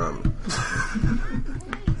this drama.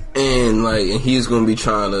 And he's gonna be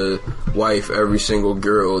trying to wife every single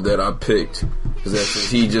girl that I picked.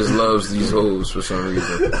 Because he just loves these hoes for some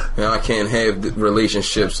reason. And I can't have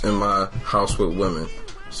relationships in my house with women.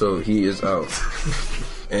 So he is out.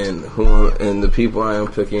 And the people I am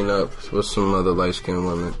picking up with some other light-skinned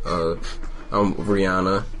women. I'm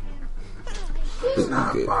Rihanna. She's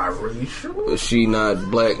not biracial. She not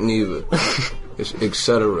black neither.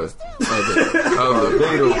 Etc.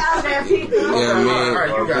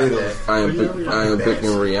 I am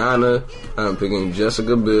picking Rihanna. I am picking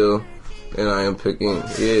Jessica Biel. And I am picking.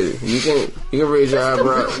 Yeah, you can raise your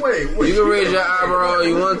eyebrow. You can raise your eyebrow all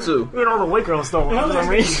you want to. You know the white girl stole for some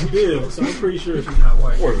reason. Bill, so I'm pretty sure she's not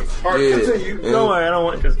white. Don't worry, I don't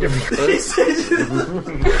want this.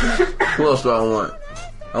 Who else do I want?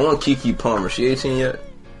 I want Keke Palmer. She 18 yet?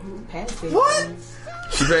 What?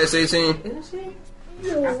 She past 18? Isn't she?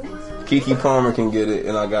 Keke Palmer can get it,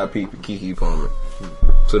 and I got Keke Palmer.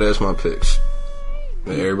 So that's my picks.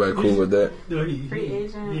 Everybody cool with that? No,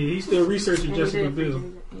 he's still researching Jessica Biel.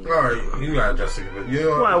 Alright, you got Jessica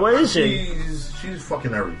Biel. Why? Where is she? She's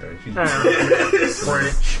fucking everything. She's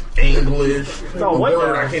French, English, a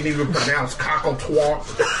word I can't even pronounce, cockatois.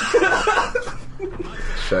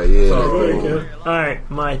 Alright,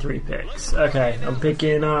 my 3 picks. Okay, I'm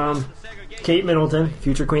picking Kate Middleton,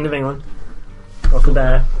 future Queen of England. Off the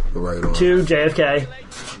bat. Right on. 2, JFK.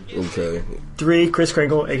 Okay. 3, Kris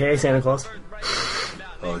Kringle, aka Santa Claus.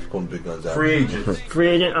 Oh, he's pulling big guns out. Free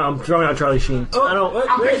agent. I'm throwing out Charlie Sheen.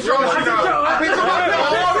 I picked Charlie Sheen.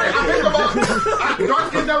 Dark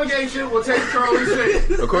skin delegation will take Charlie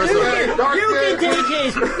Sheen. Of course, you can take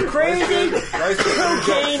his crazy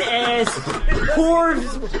cocaine ass whores.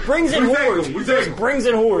 Brings in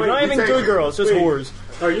whores. Not even good girls, just whores.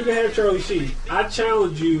 All right, you can have Charlie Sheen. I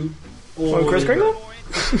challenge you on Kris Kringle.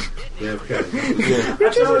 JFK. I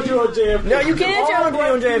challenge you on JFK. No, you can't challenge me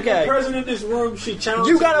on JFK. The president in this room, she challenged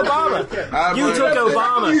you. Got Obama. You took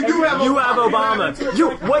Obama. You have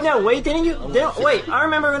Obama. What? No, wait, didn't you? Wait, I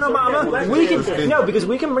remember in Obama. Because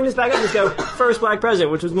we can bring this back up and just go first black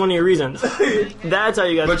president, which was one of your reasons. That's how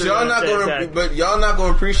you guys. But y'all not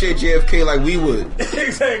gonna appreciate JFK like we would.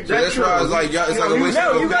 Exactly. So that's why it's like a waste.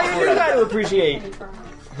 No, you got your new guy to appreciate.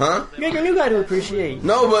 Huh? You got your new guy to appreciate.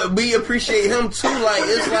 No, but we appreciate him too.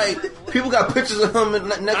 It's like people got pictures of him.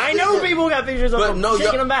 I know people got pictures of him.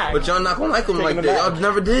 Taking him back. But y'all not gonna like him like that. Y'all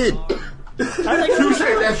never did.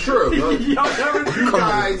 That's true. You You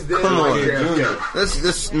guys didn't Come like on.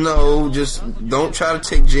 JFK. Just don't try to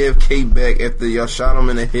take JFK back after y'all shot him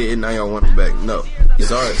in the head and now y'all want him back. No.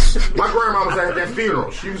 He's ours. My grandma was at that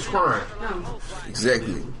funeral. She was crying.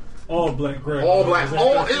 Exactly. All black grandma. All black.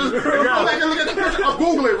 Go back and look at the picture. I'll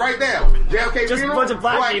Google it right now. JFK Just funeral. a bunch of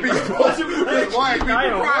black people. Black people. I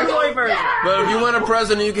don't want But if you want a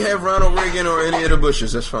president, you can have Ronald Reagan or any of the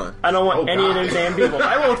Bushes. That's fine. I don't want any of those damn people.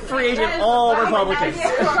 I will free agent all Republicans.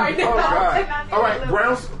 Oh, God. All right,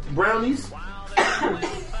 brownies.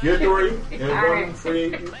 Your three. And Alright. free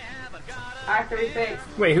agent. Our 3 picks.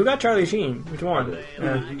 Wait, who got Charlie Sheen? Which one?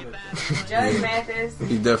 Judge Mathis.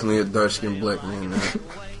 He's definitely a dark-skinned black man now.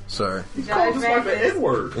 Sorry. Judge Mathis.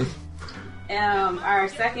 N-word. Our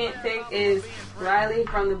second pick is Riley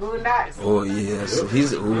from the Boondocks. Oh, yeah. So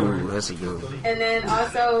that's a good one. And then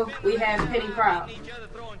also we have Penny Proud.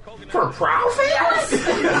 For Proud fans?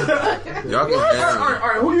 Y'all get down. All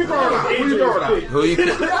right, who you throwing out? Who you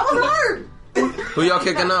That was hard. Who y'all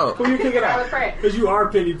kicking out? Who you kicking out? Because you are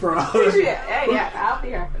Penny Proud. Yeah, I'll be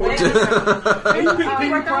here. We're throwing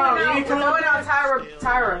out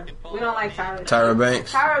Tyra. We don't like Tyra. Tyra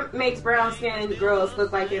Banks. Tyra makes brown skinned girls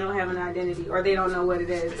look like they don't have an identity or they don't know what it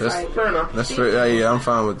is. That's like, fair enough. That's fair. Yeah, I'm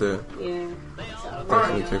fine with that. Yeah.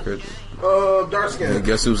 Definitely kick her. Dark skin. And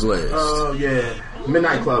guess who's last? Yeah.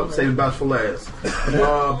 Midnight Club. Save the best for last.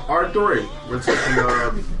 R3. We're taking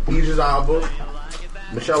Idris Elba,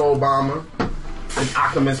 Michelle Obama, and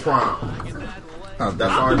Optimus Prime. That's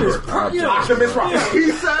Optimus R3. Prime. Optimus Prime.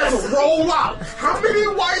 He says roll out. How many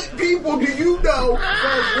white people do you know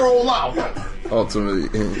says roll out? Ultimately.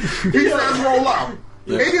 He says roll out.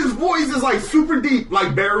 Yeah. And his voice is like super deep,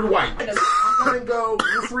 like Barry White. I'm gonna go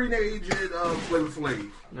free agent Flavor Flav.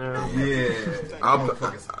 Yeah.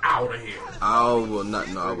 Motherfuckers out of here. I will not.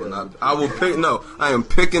 I will pick. No, I am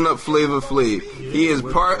picking up Flavor Flav. He is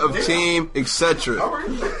part of Team etc.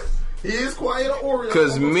 He is quiet Oreo.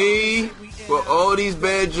 Cause me, with all these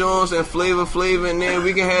bad Jones and Flavor Flav in there,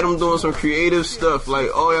 we can have them doing some creative stuff. Like,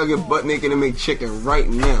 oh, y'all get butt naked and make chicken right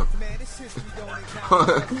now.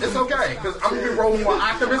 It's okay, because I'm gonna be rolling with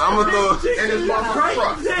Optimus I'm gonna throw. and his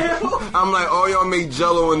motherfucking truck. I'm like, oh, y'all make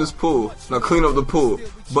Jello in this pool. Now clean up the pool,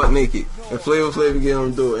 butt naked, and Flavor Flav get them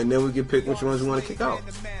to do it, and then we can pick which ones we want to kick out.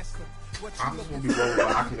 I'm just gonna be rolling with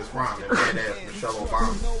Optimus Prime and badass Michelle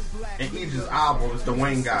Obama. And Idris Elba is the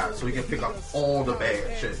Wayne guy, so we can pick up all the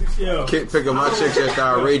bad shit. Yo, Can't pick up my chicks after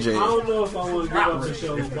I raging. I don't know if I want to give up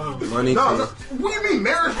Michelle Obama. Money. No, what do you mean?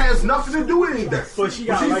 Marriage has nothing to do with anything. But she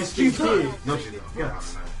got light skinned kids. No, she don't. Yeah.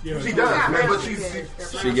 Yeah. She does, man, but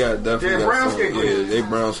She got definitely brown got skin. Yeah, they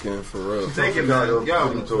brown skin for real. taking yo,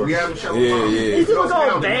 we have Michelle Yeah, Obama. yeah. These people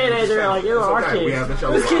go bad as they're like, yo, our We have kids.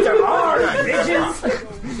 Michelle Those kids Obama. are hard, bitches.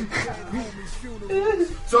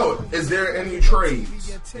 So, is there any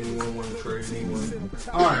trades? Anyone want to trade anyone?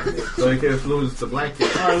 Alright. So you can lose the black kid.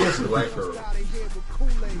 Alright, listen. The black girl.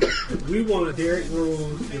 We want Derrick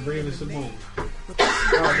Rose and Raven Simone.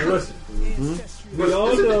 Alright, listen. We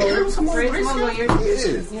all know.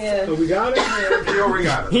 Yeah. So we got it. You already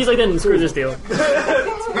got it. He's like, then screw this deal.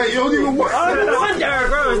 Hey, you don't even want. I don't want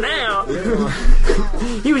Derrick Rose now.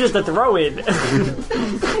 He was just a throw-in. Alright,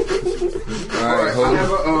 I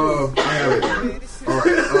have it.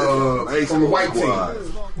 Alright, from a white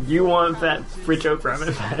team. You want that Rich Oprah?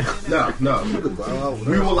 No.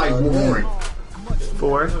 We were like Wolverine.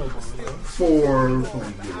 For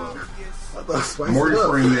Morgan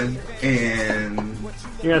Freeman and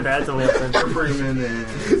you're gonna bad somebody else. Freeman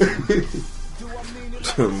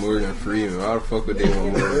and Morgan Freeman. How the fuck would they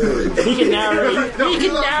want Morgan Freeman? He can narrate. He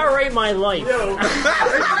can narrate my life.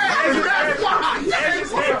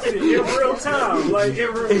 In real time, like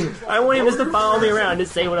in real. I want him just to follow me around and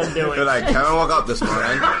say what I'm doing. They're like, Kevin woke up this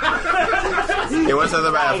morning. He went to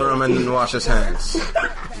the bathroom and washed his hands.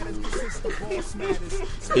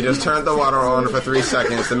 He just turned the water on for 3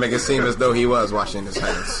 seconds to make it seem as though he was washing his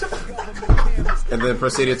hands. And then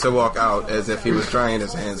proceeded to walk out as if he was drying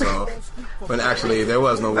his hands off. When actually there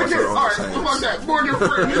was no water on his hands. How about that? Morgan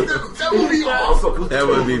Freeman. That would be awesome. That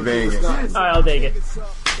would be banging. Alright, I'll take it.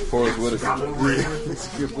 Forrest Whitaker.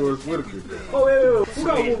 Forrest Whitaker. Oh, wait. Who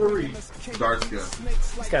got Wolverine? Dark skin.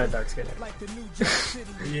 He's got a dark skin.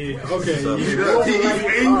 Yeah, okay. He's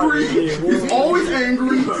angry. He's always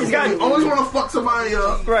angry. He always want to fuck somebody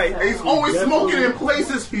up. Right. And he's always smoking in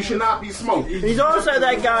places he should not be smoking. He's also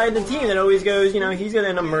that guy in the team that always goes, he's gonna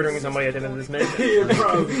end up murdering somebody at the end of this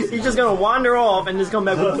mission. He's just gonna wander off and just come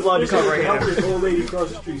back with blood covering him. Old lady across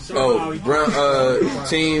the street. Oh,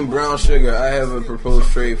 Team Brown Sugar, I have a proposed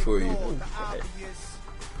trade for you.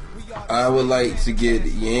 I would like to get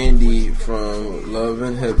Yandy from Love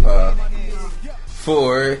and Hip Hop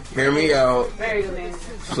for, hear me out, Very good man.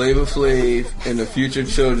 Flavor Flav and the future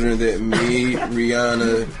children that me,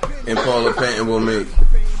 Rihanna, and Paula Patton will make.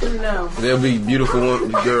 No. They'll be beautiful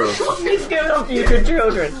girls. He's giving them future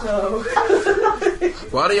children. No.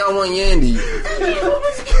 Why do y'all want Yandy?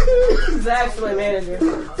 He's excellent manager.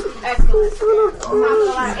 Excellent. I'm not gonna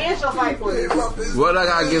lie. And she'll fight for you. What I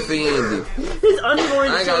gotta get for Yandy? His unborn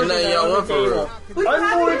I ain't got nothing y'all want for real.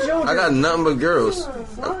 Unborn children. I got nothing but girls.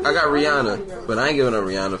 I got Rihanna, but I ain't giving up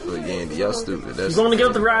Rihanna for Yandy. Y'all stupid. That's You're going to give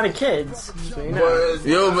up the Rihanna kids. So you know.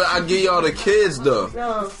 Yo, but I give y'all the kids though.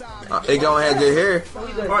 No. They gonna have good hair.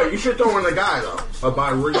 Alright, you should throw in the guy though. A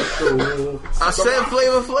biracial. I said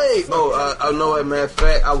Flavor Flav. Oh, I know what. Matter of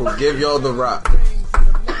fact, I will give y'all the Rock.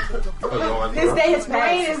 His day, his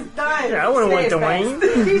brain is done. Yeah, I wouldn't want Dwayne.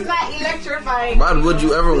 He's not electrifying. Why would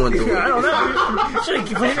you ever want the I don't know. Should have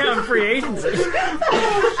put him out in free agency.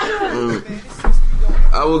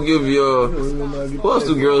 I will give y'all. Who else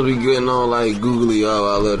do girls be getting all like googly? Oh,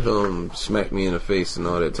 I let him smack me in the face and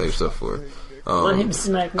all that type of stuff for. Let him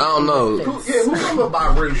smack me. I don't know. Who's a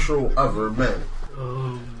biracial other man?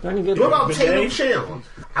 What about Tatum Chandler?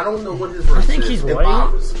 I don't know what his race is. I think he's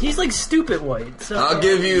white. He's like stupid white. So. I'll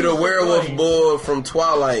give you the werewolf boy from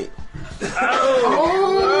Twilight. Yeah.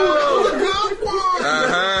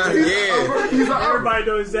 Everybody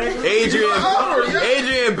knows exactly.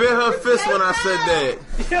 Adrian bit her fist when I said that.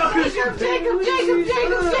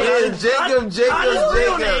 Jacob.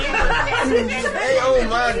 Hey, oh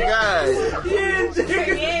my God.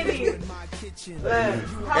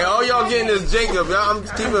 Hey, all y'all getting is Jacob. Y'all, I'm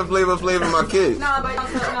keeping Flavor Flav in my kids.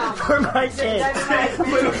 For my kids.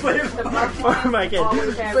 For my kids.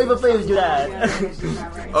 Flavor Flav do that.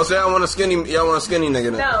 Oh, so y'all want a skinny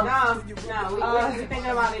nigga now? No. We're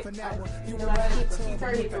thinking about it.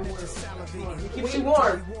 Keep you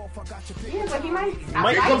warm. Yeah, but he might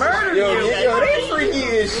murder you. Yo, they freaky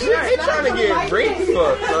as shit. They trying to get raped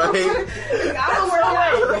fucked. I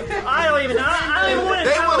don't even want to.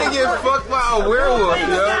 They want to get fucked by a werewolf, yo.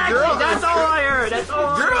 Girls, that's all I heard. That's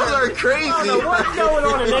all. Girls are crazy. I don't know what's going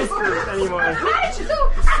on in this group anymore.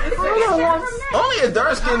 Only a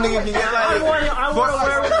dark skinned nigga can get like. I want a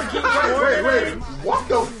werewolf to keep going. Wait. What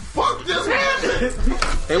the fuck just happened?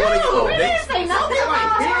 They want to get.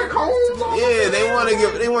 Yeah, they want to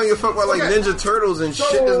get fucked by like Ninja Turtles and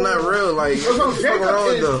shit that's not real. Like, so Jacob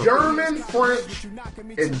is German, French,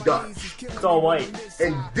 and Dutch. It's all white.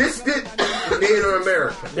 And distant Native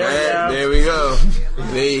American. There we go.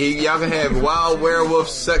 Y'all can have wild werewolf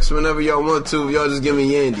sex whenever y'all want to. Y'all just give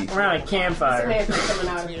me Yandy. Around a campfire. I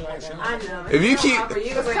know. If you keep,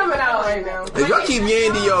 It's coming out right now. if y'all keep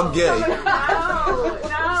Yandy, y'all gay. No.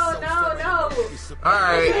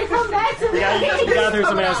 Alright. Come back to me. You gotta throw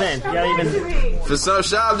somebody else in. You gotta even. For some,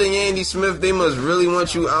 shout out to Yandy Smith. They must really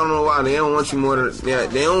want you. I don't know why. They don't want you more than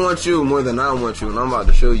they don't want you more than I want you, and I'm about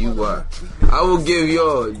to show you why. I will give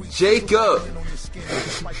y'all Jacob,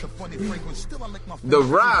 The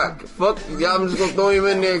Rock. Fuck y'all. I'm just gonna throw him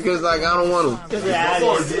in there because like I don't want him.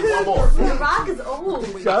 One more. The Rock is old.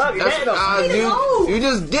 Shut up. You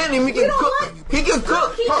just getting him. He can cook. He can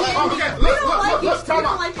cook. Okay, look. Time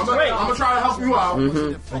out. I'm gonna try to help you out.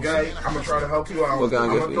 Okay, I'm gonna try to help you out. What can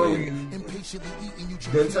I get I'm for gonna you?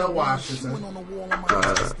 Denzel Washington.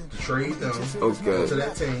 Trade them. Okay. To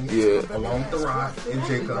that team. Yeah. Along with The Rock and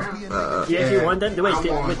Jacob. Yeah, if you want them, wait,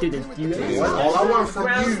 do this. All I want from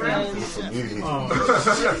you.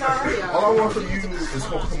 All I want from you is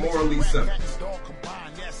Kimora Lee Simmons.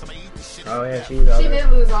 Oh yeah, she's other. She did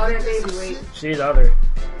lose all that baby weight. She's other.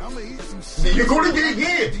 You're gonna get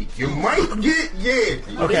Yandy. You might get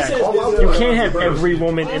Yandy. Okay. You can't have every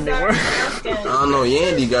woman in the world. I don't know.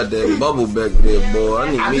 Yandy got that bubble back there, boy.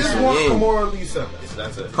 I need me some Yandy. Kimora Lee Simmons.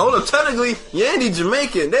 That's it. Hold up. Technically, Yandy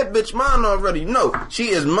Jamaican. That bitch mine already. No, she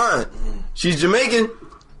is mine. She's Jamaican.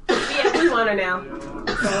 Yeah, we want her now.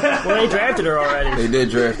 Well, they drafted her already. They did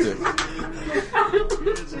draft her.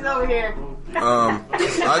 She's over here.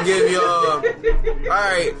 I'll give y'all.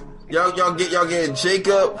 Alright. Y'all get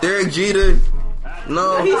Jacob, Derek Jeter.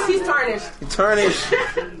 No. He's tarnished. Tarnished.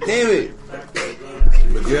 Damn it.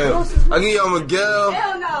 Miguel. I'll give y'all Miguel.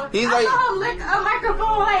 Hell no. He's I like saw him lick a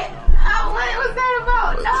microphone like, what was that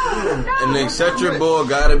about? No. an eccentric boy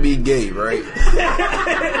gotta be gay, right?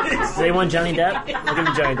 Does they want Johnny Depp? I'll give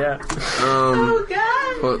you Johnny Depp. Oh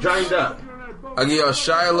God. Johnny Depp. I'll give y'all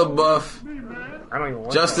Shia LaBeouf. I don't even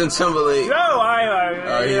want Justin Timberlake. No, All right.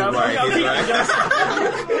 Wait a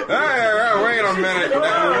minute.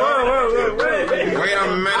 Wait a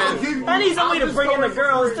minute. I need somebody to bring in the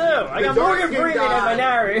girls too. I got Morgan Freeman as my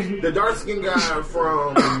narrator. The dark skinned guy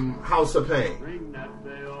from House of Pain.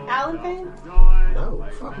 Alan Payne? No,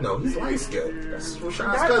 fuck no. He's light skinned. That's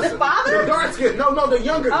Rashad's cousin. The father? The dark skinned. No, the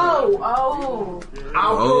younger guy. Oh.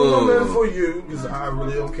 I'll throw him in for you because I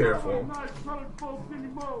really don't care for him.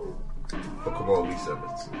 For Kamali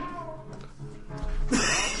Simmons.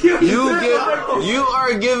 You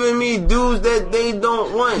are giving me dudes that they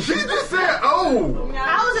don't want. She just said, "Oh."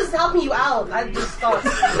 I was just helping you out. I just thought.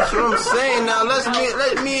 That's what I'm saying. Now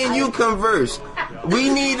let me and you converse. We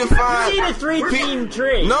need to find. We need a 3-team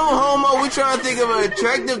tree. No homo. We trying to think of an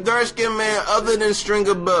attractive dark skinned man other than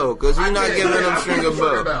Stringer Bell, because we're not giving him Stringer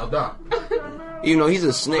Bell. You know he's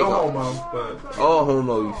a snake. No homo, but all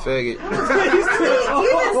homo. You faggot. Even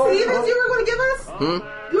Stevens, you were going to give us?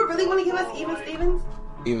 You were really going to give us Even Stevens?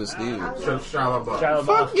 Even Stevens. Shia LaBeouf.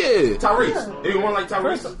 Fuck yeah. Tyrese. Anyone like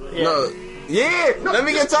Tyrese? Yeah. No. Yeah. Let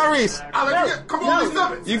me get Tyrese. Come on,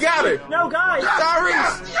 Simmons. You got it. No, guys.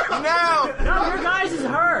 Tyrese. No, your guys is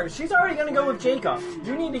her. She's already going to go with Jacob.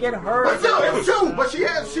 You need to get her. But still, it's two. But she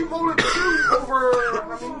voted two over.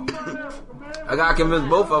 I gotta convince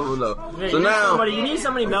both of them though. Yeah, So now, you need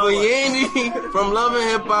somebody for mellow. Yandy from Love and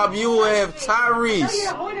Hip Hop, you will have Tyrese,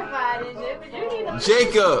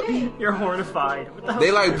 Jacob. You're hornified. What the hell?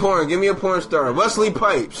 They like porn. Give me a porn star. Wesley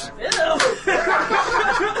Pipes.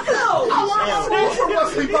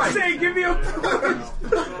 Wesley Pipes. Say, give me a.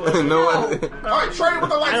 No. All right, trade it with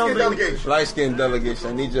the light skin delegation. Light skin delegation.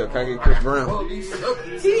 I need you. Can I get Chris Brown? He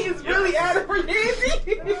is really out of for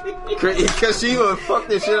Yandy. Because she would fuck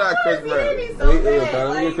the shit out of Chris Brown.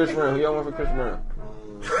 Let me get Chris Brown. Who y'all want for Chris Brown?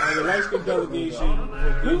 The light skin delegation.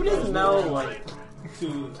 Who doesn't know like?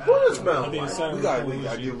 Who does smell? We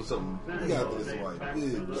gotta give him something. We gotta do this like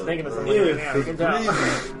Thinking of something right now.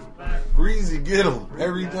 Breezy get him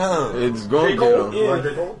every time. It's going to get him.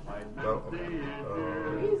 J. Cole? No.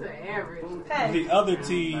 He's an average. The other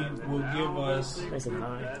team will give us. That's a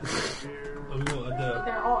 9.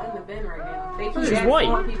 They're all in the bin right now. They keep She's adding white.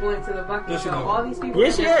 more people into the bucket. Yes, So you know. all these people.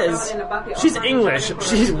 Yes, she that they're is. throwing in the bucket She's are English. fucking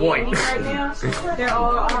She's Yandy white. Right now, they're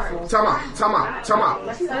all ours. Time out.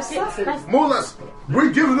 That's Mullahs,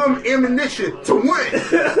 we're giving them ammunition to win.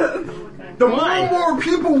 The more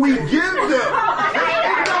people we give them, the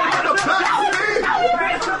better thing.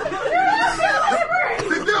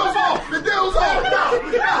 The deal's off.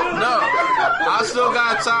 No. I still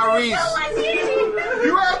got Tyrese.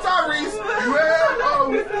 You have Tyrese. You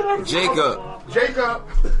have Jacob.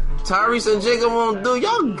 Tyrese and Jacob won't do.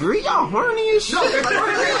 Y'all horny as shit. No, they're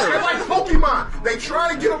like Pokemon. They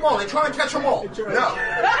try to get them all. They try to catch them all. No.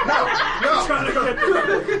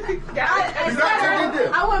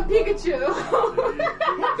 I want Pikachu.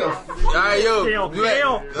 What the f***? Alright, yo.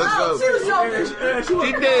 Gail. Let's go. She was joking.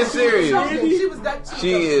 She dead serious. She was that.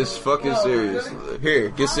 She is fucking serious. Here,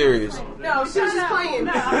 get serious. No, she was just playing.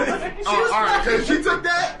 All right, because she took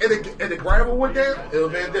that and the grabber went down, it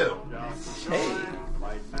was Van Dam. Hey.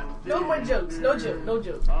 No more jokes. No joke.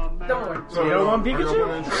 Don't worry. So you don't want Pikachu?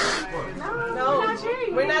 No,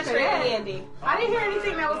 we're not trading Andy. I didn't hear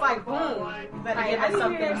anything that was like boom. But I didn't hear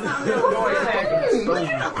something that was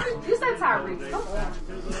You said Tyrese.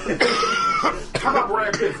 How about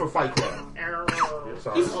Brad Pitt for Fight Club?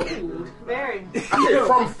 He's old. Very. I said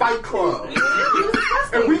from Fight Club.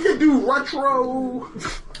 And we can do retro.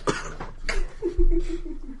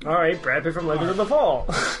 Alright, Brad Pitt from Legends of the Fall.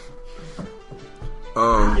 He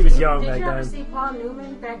was young Did back you ever then. see Paul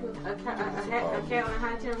Newman back in a cat on a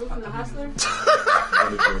high chair roof from The Hustler?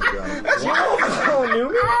 Paul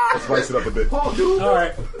Newman? Spice it up a bit. Paul Newman. All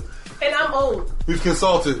right. And I'm old. We've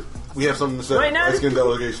consulted. We have something to say. Right now- Light skin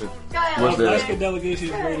delegation. What's The that? light skin delegation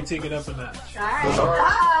is ready to take it up a notch. Alright.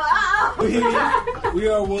 We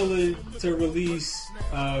are willing to release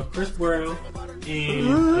Chris Brown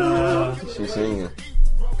and She's singing.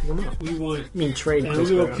 we want. I mean, trade And Chris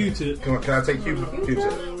we Brown. want Q-Tip. Can I take Q-Tip?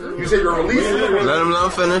 You said you're releasing it? Let him know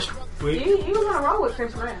finish. Wait, You was on a roll with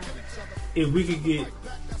Chris Brown. if we could get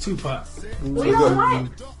Tupac. We don't like.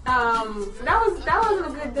 That wasn't a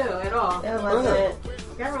good deal at all. That wasn't.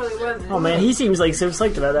 That really wasn't. Oh man, he seems like so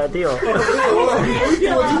psyched about that deal. It is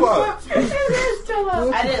still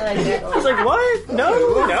up. I didn't like that. I was like, what? No.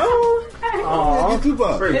 Aww.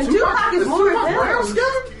 Tupac. And Tupac is more than brown skin?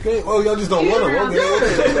 Okay, well, y'all just don't want him.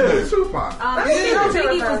 Okay. Tupac.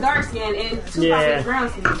 Biggie was dark skinned and Tupac Yeah. was brown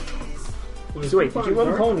skinned. So wait, did you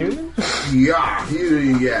love Paul Newman? Yeah,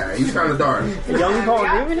 he's kind of dark. Young Paul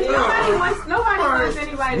Newman? Nobody wants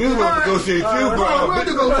anybody You to want to negotiate you, bro. We're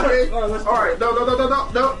to go straight. All right, no.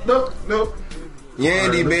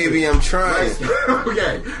 Yandy, baby, I'm trying.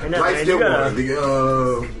 Okay, know, light man, skin you gotta-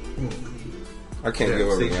 woman. I can't give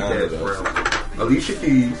her Rihanna though. Alicia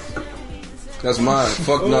Keys. That's mine.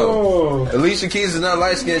 Fuck no. Alicia Keys is not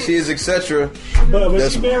light skinned. She is etc.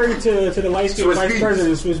 But she married to the light skinned vice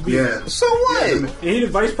president of Swiss Beats. Yeah. So what? And he the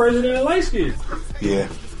vice president of light skin. Yeah.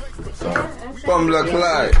 Bumble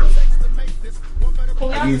Clyde. I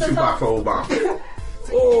need Tupac for Obama.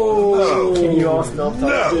 Oh. Can you all still talk?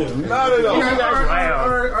 No, not at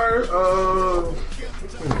all.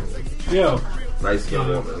 Yo. Light skin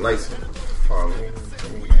woman. Light skin.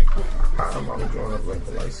 I'm growing up like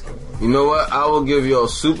the light skin woman. You know what? I will give you a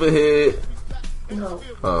super head. No.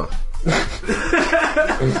 Oh.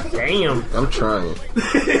 Damn. I'm trying.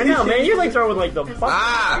 I know, man. You're like throwing like the fuck.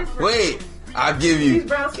 Ah, wait. I'll give you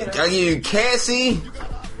Cassie.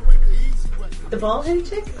 The bald headed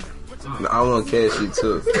chick? No, I want Cassie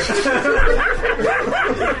too. Okay.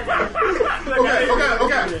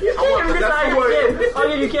 I'll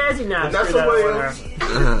give you Cassie now. That's the way.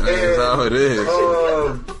 That's how it is.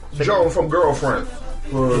 Joan from Girlfriend.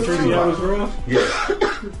 Yeah.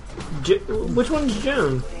 Which one's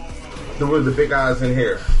Joan? The one with the big eyes and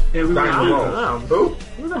hair. Yeah, we Diana Ross. Who?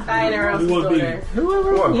 Diana Ross' daughter.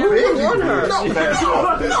 Whoever won. You won her. No. We gotta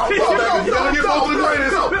get both the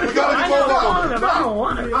greatest. We gotta get both of them.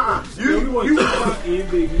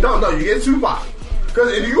 No, you get Tupac. Because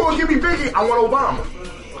if you gonna give me Biggie, I want Obama.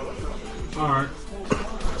 Alright.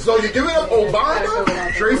 So you're giving up Obama,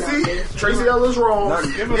 Tracy Ellis Ross, Not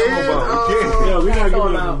giving up Obama. Yeah, we're not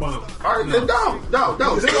giving up Obama. All right, then no. They're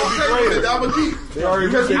gonna say that I'm gonna keep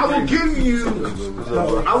because I will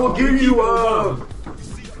give you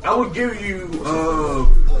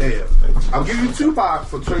I'll give you Tupac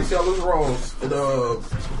for Tracy Ellis Ross and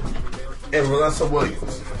Vanessa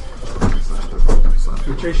Williams.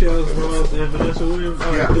 For Tracy Ellis Ross and Vanessa Williams.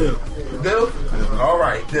 All right, deal. All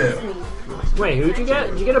right, deal. Wait, who'd you get?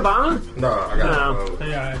 Did you get Obama? No, I got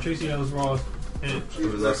yeah, Tracy Ellis Ross and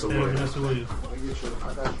Vanessa Williams.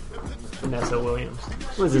 Vanessa Williams.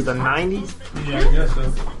 What is this, the 90s? Yeah, I guess so.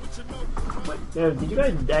 Yeah, did you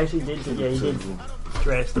guys actually did? Yeah, you did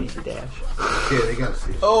draft Stacey Dash. Yeah, they got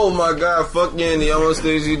Stacey. Oh my God, fuck Yandy. I want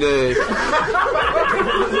Stacey Dash.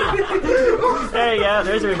 There you go,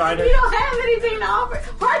 there's a reminder. You don't have anything to offer.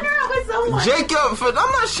 Partner up with someone. Jacob, I'm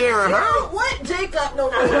not sharing her. What Jacob? No.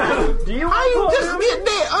 Do you How you just get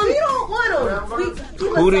that? We don't want him.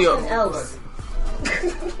 Who do you? Else.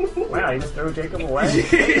 Wow, you just threw Jacob away?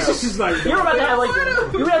 It's just like you were about to have like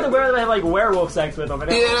you were about to have like werewolf sex with him.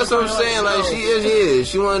 Yeah, that's what I'm saying. Like she is, yeah.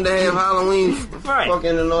 She wanted to have Halloween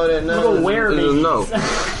fucking and all that. Little werebabies. No.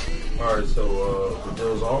 All right, so the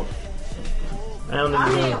deal's on. I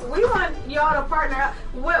mean, we want y'all to partner up.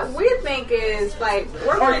 What we think is like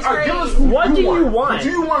we're going to trade. What do you want? What do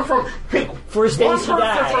you want from for Stacey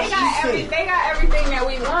Dash? They got everything that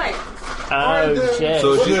we want. Oh shit!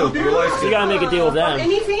 So you gotta make a deal with them.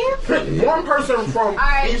 Anything? One person from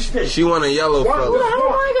each state. She want a yellow fella. Who the hell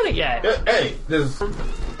am I gonna get? Hey, this.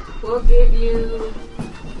 We'll give you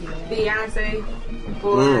Beyonce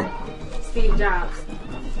for Steve Jobs.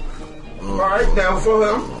 All right, down for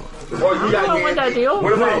him. Oh, I don't want that deal.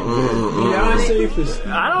 What about Beyonce for?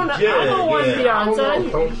 I don't know. I don't want Beyonce.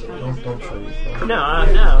 Don't trade. No.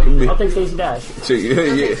 I'll take Stacey Dash.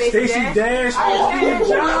 Yeah. Stacey Dash.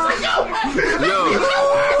 Yo,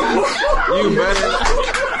 you better.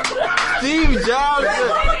 Steve Jobs.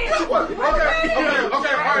 Okay. All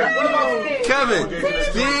right. What about Kevin?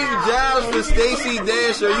 Steve Jobs for Stacey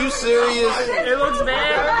Dash. Are you serious? It looks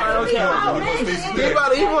bad. I don't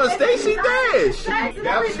care. He wants Stacey Dash.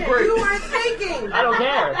 That's great. You weren't thinking. I don't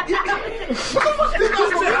care.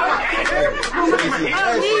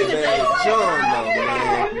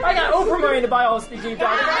 I got Oprah money to buy all Stacey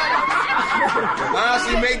Dash.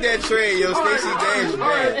 Honestly, make that trade, yo. Stacey Dash,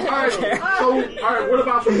 man. All right. What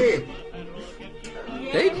about from here?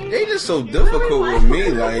 They just so difficult with me.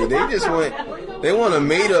 Like they want a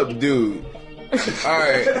made up dude. All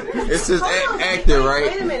right, it's this actor, right?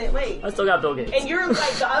 Wait a minute, wait. I still got Bill Gates. And you're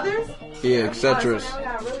like the others? Yeah, etc.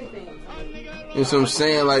 And so I'm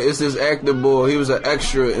saying, like, it's this actor boy. He was an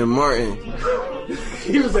extra in Martin.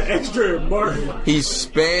 He was an extra in Martin. He's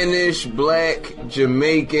Spanish, black,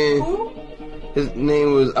 Jamaican. His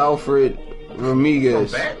name was Alfred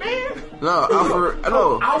Ramirez. Batman? No, Alfred.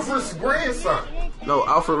 No, Alfred's grandson. No,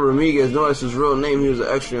 Alfred Ramirez. No, that's his real name. He was an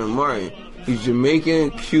extra in Martin. He's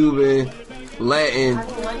Jamaican, Cuban, Latin. I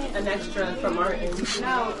don't want an extra from Martin.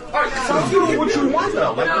 No. All right, so do what you want,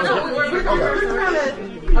 though. No, we're trying to.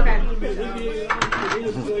 Okay.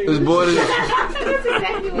 This boy is...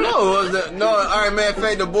 No, all right, matter of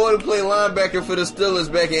fact, the boy that played linebacker for the Steelers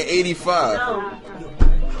back in 85.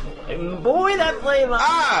 No. Boy, that played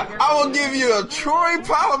linebacker. I will give you a Troy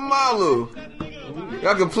Polamalu.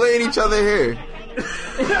 Y'all can play in each other here.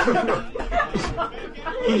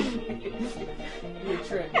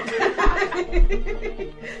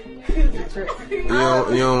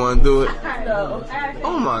 You don't want to do it? No.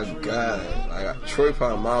 Oh my god! Like Troy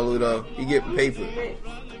Polamalu though, he get paper.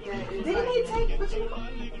 Didn't he take what you?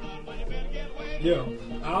 Yo,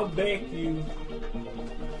 I'll back you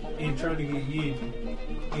in trying to get Yeezy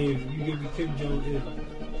if you give me Kim Jong-il.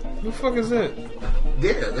 Who the fuck is that?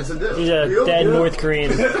 Yeah, that's a deal. He's a dead North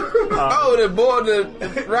Korean. Oh, the boy,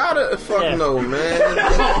 the router. Fuck Yeah. no,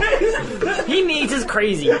 man. He needs his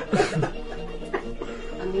crazy. That's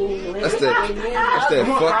that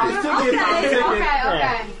fuck it.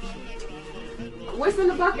 Okay. What's in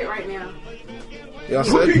the bucket right now? Y'all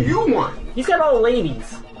What do said you want? He's got all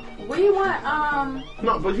ladies. We want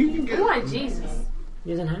No, but you can get. we want Jesus. He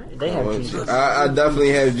doesn't have. They have Jesus. I definitely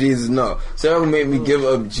have Jesus. No, Sarah will make me give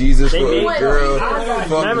up Jesus for a girl.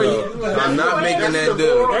 Fuck no. I'm not making that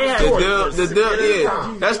deal. The deal,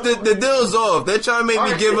 yeah. That's the deal's off. They're trying to make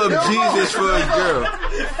me give up Jesus for a girl.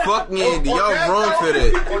 Fuck me, Andy. Y'all wrong for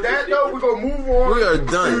that. On that note, we're gonna move on. We are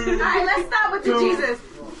done. Alright, let's start with the Jesus.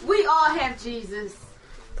 We all have Jesus.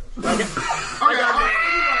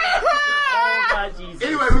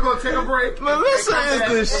 Anyway, we're gonna take a break. Melissa is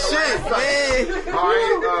the shit, man.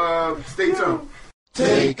 Alright, stay tuned.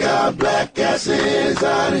 Take our black asses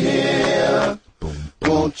out of here.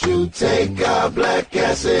 Won't you take our black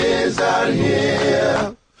asses out of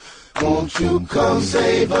here? Won't you come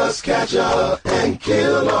save us, catch up, and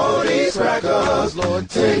kill all these crackers? Lord,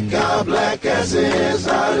 take our black asses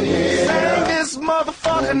out of here. Say this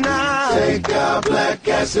motherfucker now. Take our black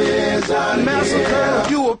asses out of here.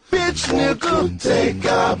 You a bitch, nigga. Won't you take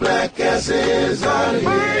our black asses out of here?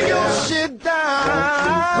 Burn your shit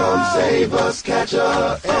down. Won't you come save us, catch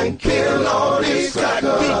up, and kill all these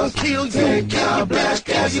crackers? Take our black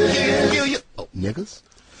asses. Oh, niggas.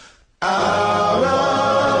 Out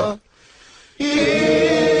of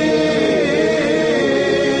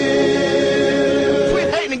here.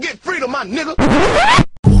 Quit hating and get freedom, my nigga.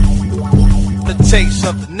 The taste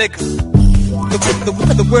of the nigga.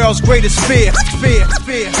 The world's greatest fear.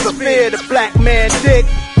 The fear the black man dick.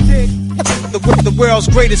 The world's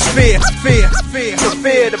greatest fear. The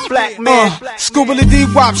fear the black man.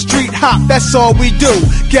 Scoobily-dee-wop, street hop, that's all we do.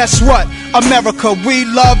 Guess what? America, we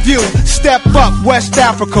love you. Step up, West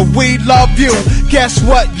Africa, we love you. Guess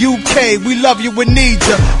what? UK, we love you, we need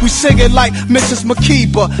ya. We sing it like Mrs.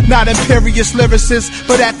 Makeba, not imperious lyricists,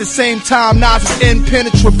 but at the same time, Nas is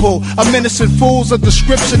impenetrable. A menacing fool's a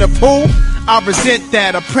description of who? I resent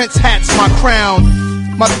that. A prince hat's my crown.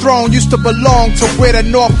 My throne used to belong to where the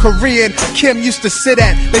North Korean Kim used to sit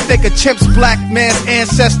at. They think a chimp's black man's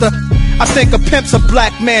ancestor. I think a pimp's a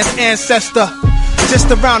black man's ancestor.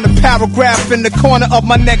 Just around the paragraph in the corner of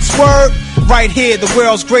my next word. Right here, the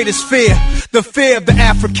world's greatest fear. The fear of the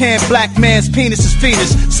African black man's penis is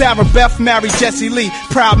Venus. Sarah Beth married Jesse Lee.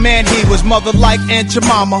 Proud man he was, mother like Aunt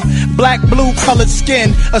Jemima. Black blue colored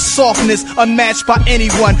skin, a softness unmatched by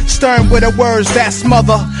anyone. Stern with her words, that's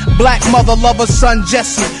mother. Black mother love her son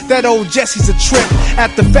Jesse. That old Jesse's a trip.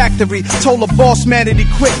 At the factory, told a boss man that he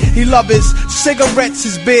quit. He love his cigarettes,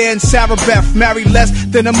 his beer, and Sarah Beth married less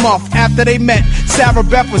than a month after they met. Sarah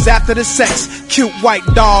Beth was after the sex. Cute white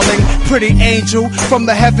darling, pretty angel from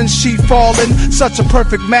the heavens she fallen. Such a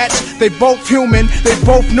perfect match. They both human, they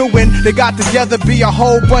both knew when they got together. Be a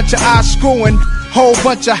whole bunch of eye screwing, whole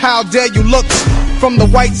bunch of how dare you looks. From the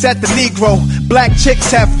whites at the Negro, black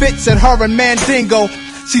chicks have fits at her and Mandingo.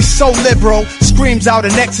 She's so liberal, screams out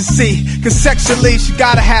in ecstasy. Cause sexually she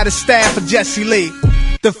gotta have the staff of Jesse Lee.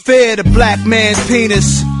 The fear of the black man's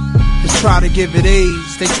penis. They try to give it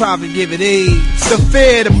AIDS, they try to give it AIDS. The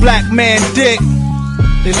fear of the black man's dick.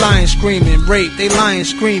 They lying, screaming, rape. They lying,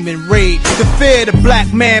 screaming, rape. The fear of the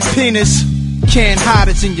black man penis. Can't hide,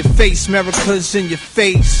 it's in your face. America's in your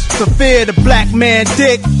face. The fear of the black man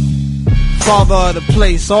dick. Father of the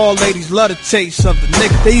place. All ladies love the taste of the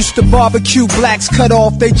nigga. They used to barbecue blacks, cut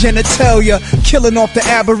off their genitalia, killing off the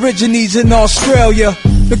aborigines in Australia.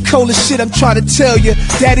 The coldest shit I'm trying to tell you.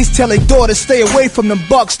 Daddies tell their daughters stay away from them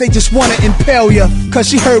bucks. They just wanna impale ya. Cause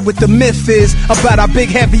she heard what the myth is about our big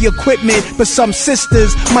heavy equipment. But some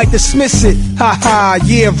sisters might dismiss it. Ha ha,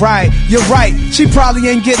 yeah right, you're right. She probably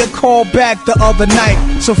ain't get a call back the other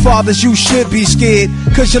night. So fathers, you should be scared.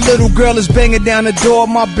 Cause your little girl is banging down the door of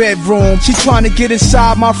my bedroom. She trying to get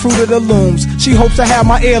inside my Fruit of the Looms. She hopes I have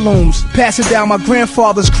my heirlooms. Passing down my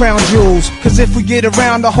grandfather's crown jewels. Cause if we get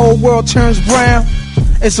around, the whole world turns brown.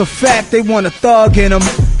 It's a fact they want a thug in them.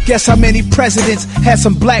 Guess how many presidents had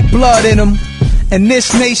some black blood in them? And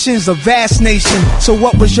this nation's a vast nation. So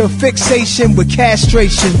what was your fixation with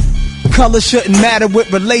castration? Color shouldn't matter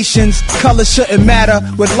with relations. Color shouldn't matter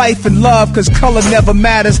with life and love, cause color never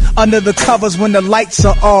matters under the covers when the lights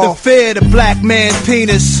are off. The fear of the black man's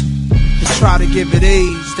penis. They try to give it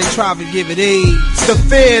AIDS. They try to give it AIDS. The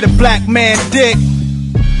fear of the black man's dick.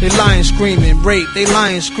 They lying, screaming, rape. They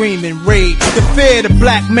lying, screaming, rape. The fear of the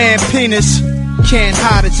black man's penis. Can't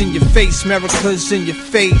hide, it's in your face. America's in your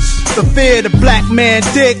face. The fear of the black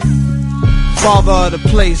man's dick. Father of the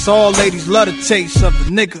place. All ladies love the taste of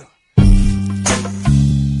the nigga.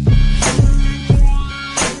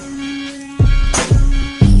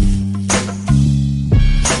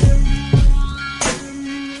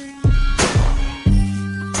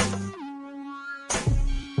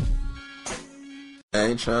 I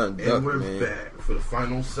ain't trying to duck, and we're man. back for the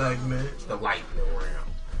final segment, the lightning round.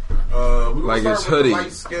 We're Like gonna it's start with hoodie. the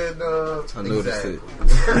light-skinned, I noticed it.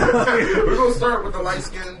 We're gonna start with the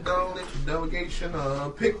light-skinned delegation.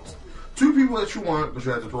 Pick 2 people that you want, but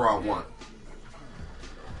you have to throw out one.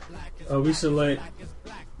 We select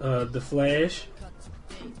the Flash.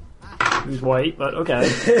 He's white, but okay.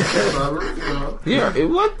 Yeah,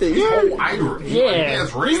 what the? Yeah,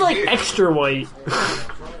 he's like extra white.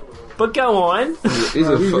 But go on. We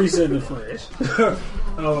reset the Flash.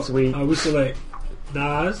 Sweet. We select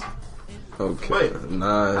Nas. Okay,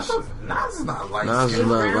 Nas. Nas is not light. Nas is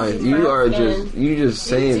not light. You just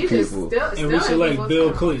saying people. And we select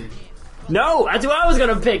Bill Clinton. No, that's who I was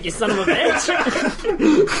gonna pick. You son of a bitch.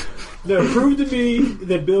 Now prove to me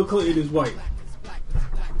that Bill Clinton is white.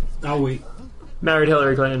 I'll wait. Married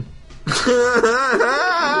Hillary Clinton. And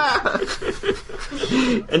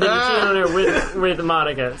then you cheat on her with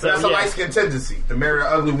Monica. So, that's a light-skinned tendency to marry an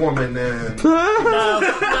ugly woman and... No.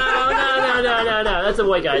 That's a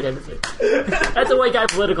white guy tendency. That's a white guy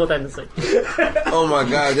political tendency. Oh my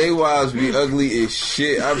god, they wives be ugly as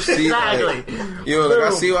shit. I've seen exactly. Like, I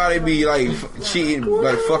see why they be like cheating,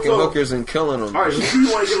 like fucking hookers and killing them. Alright, so who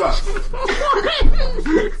you want to give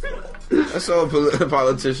up? That's all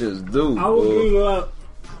politicians do. I will give up.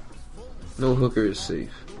 No hooker is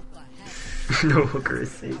safe. No hooker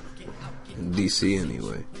is safe. In DC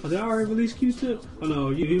anyway. Oh, did I already release Q-Tip? Oh no,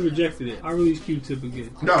 he rejected it. I released Q-Tip again.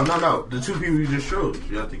 No. The 2 people you just chose,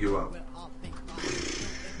 you have to give up.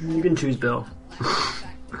 You can choose Bill.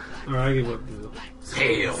 Alright, I give up Bill.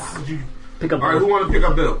 Hell, why would you pick up? Alright, who want to pick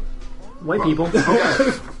up Bill? White people.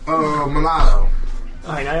 Okay. Mulatto.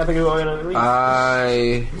 Alright, now I have to go on.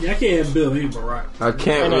 I can't have Bill. He ain't Barack. I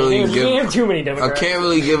can't really give. You have too many Democrats. I can't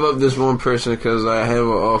really give up this one person because I have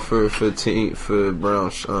an offer for brown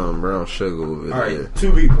sugar over there. Alright,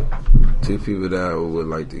 2 people. 2 people that I would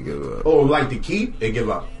like to give up. Or like to keep and give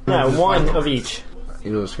up. Yeah, one of each.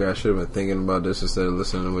 You know, Scott, I should have been thinking about this instead of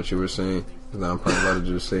listening to what you were saying. Now I'm probably about to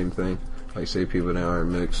do the same thing. Like say people that aren't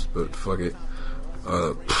mixed, but fuck it.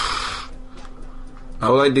 I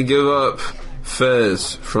would like to give up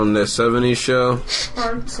Fez from that 70s show.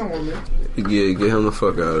 Alright, come on, man. Yeah, get him the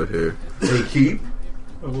fuck out of here. They keep.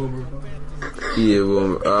 Yeah,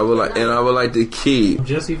 well, I would like to keep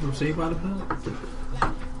Jesse from Saved by the Bell.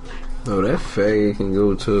 No, that faggot can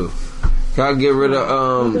go too. Can I get rid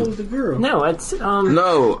of That was the girl. No, it's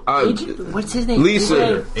No, what's his name?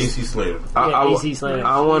 Lisa. AC Slater. AC Slater.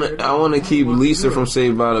 I want to keep Lisa from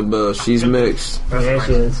Saved by the Bell. She's mixed. Yeah,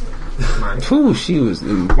 she is. Ooh, she was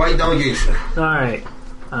white delegation. Alright.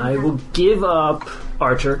 I will give up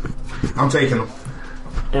Archer. I'm taking him.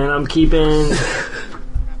 And I'm keeping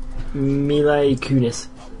Mila Kunis.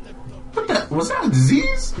 What the? Was that a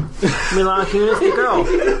disease? Mila Kunis, the girl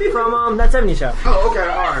from that 70s show. Oh, okay,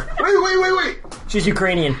 alright. Wait. She's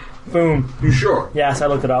Ukrainian. Boom. You sure? Yes, I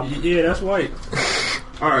looked it up. Yeah, that's white.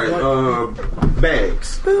 Alright,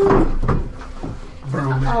 Bags.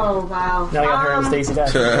 Oh, wow. Now I got her and Stacey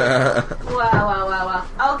back. Wow.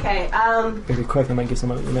 Okay, Maybe quick, I might give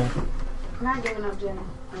someone, I'm not giving up Jenna.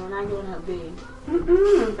 I'm not giving up B.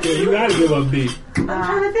 Yeah, you gotta give up B. I'm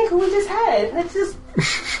trying to think who we just had. Let's just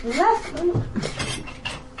left.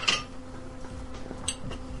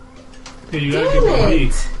 Yeah, you gotta give up B.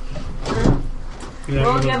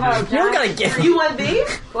 We'll give up You don't gotta give. You want B?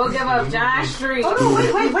 We'll give up John Street. Hold on, wait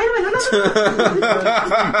a minute.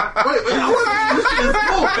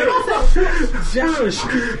 John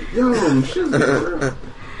Street.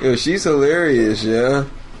 Yo, she's hilarious, yeah.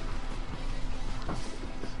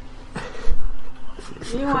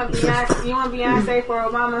 You want Beyonce for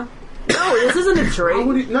Obama? No, this isn't a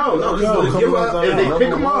trade. No, this is a give up. If they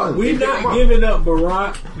pick him up, we're not giving up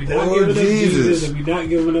Barack. We're not giving up Jesus, and we're not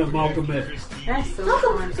giving up Malcolm X. That's so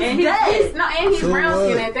funny. And he's brown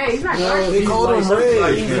skin at that. He's not dark. They called him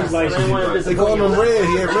red. They called him red.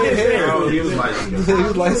 He had red hair. He was light.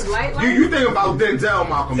 You think about Denzel,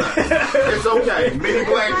 Malcolm X. It's okay. Many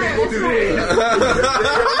black people do that.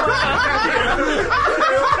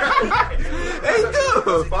 Hey,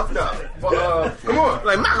 dude. Fucked up. But, come on.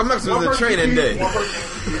 Like, Malcolm X was a training day.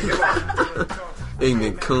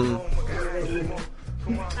 Ignorant coon.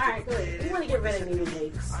 Alright, good. We want to get rid of Nene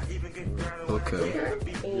Jakes. Okay.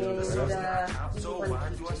 And,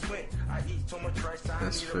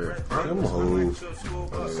 that's fair. I'm old.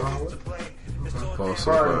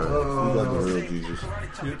 Also, you got the real Jesus.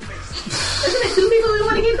 Isn't it two people we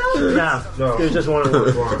want to get those? Nah, there's just one of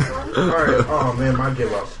them. Alright, oh man, my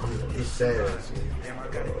give up. It's sad.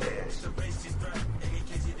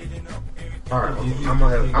 Alright, I'm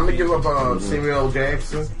gonna give up Samuel L.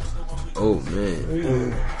 Jackson. Oh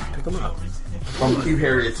man. Pick him up. I'm gonna keep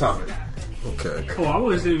Harriet Tubman. Okay. Oh, I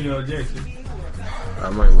want Samuel L. Jackson. I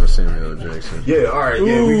might want Samuel L. Jackson. Yeah, alright,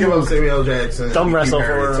 yeah, we give up Samuel L. Jackson. Dumb wrestle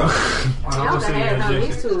for him.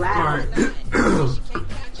 He's too loud.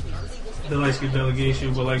 The light-skinned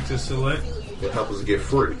delegation would like to select. It help us get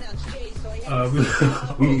free.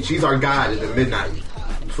 She's our guide at the midnight.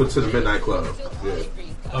 To the midnight club. Yeah.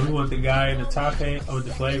 We want the guy in the top hat with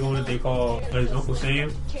the flag on it. They call his Uncle Sam.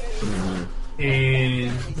 Mm-hmm.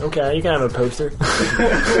 And okay, you can have a poster.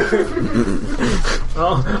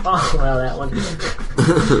 oh, well, that one.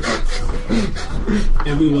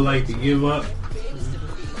 And we would like to give up.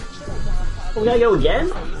 We gotta go again?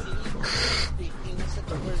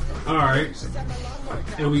 Alright.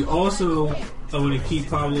 And we also want to keep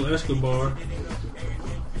Pablo Escobar.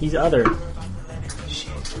 He's other.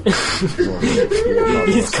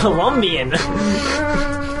 He's Colombian.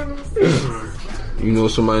 You know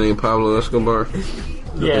somebody named Pablo Escobar?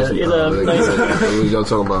 Yeah, he's what y'all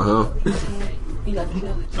talking about, huh?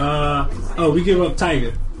 We give up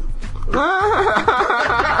Tiger.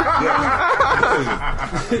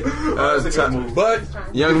 But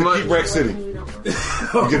Young you keep Rack City.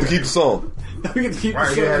 You get to keep the song. We get to keep the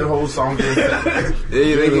song. Yeah, the whole song.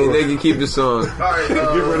 they can keep the song. Alright, get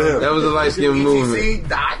rid of him. That was a light skin movement.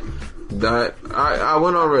 Dot. I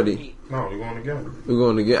went already. No, we're going again. We're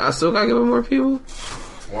going again. I still gotta give it more people.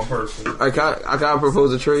 One person. I gotta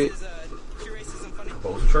propose a trade.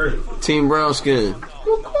 Propose a trade. Team brown skin.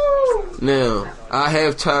 Now I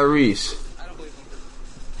have Tyrese.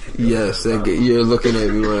 Yes, you're looking at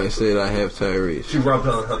me when I said I have Tyrese. She rubbed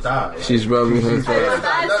on her thigh. Right? She's rubbing her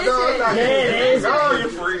thigh. No, you're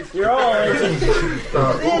free. You're all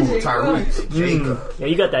Tyrese. Jacob. Yeah,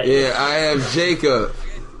 you got that. Yeah, I have Jacob.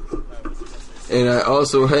 And I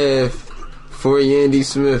also have, for Yandy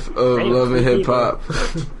Smith of Love and Hip Hop,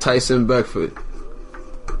 Tyson Beckford.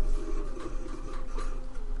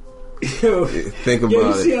 Yo, think about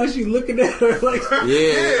you see how she's looking at her like?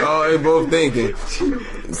 Yeah, they both thinking.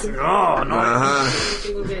 Oh no!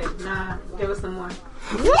 Nah, give us some more.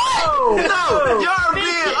 What? No, y'all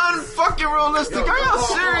being unfucking realistic. Are y'all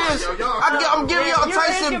serious? I'm giving y'all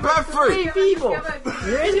Tyson Beckford. People. Give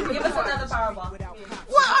us another Powerball.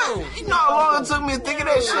 What? You know how long it took me to think of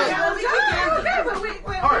that shit?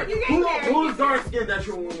 Alright, who's dark skin that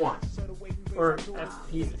you want? Or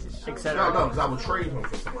he's etc. No, because I would trade him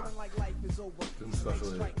for somebody.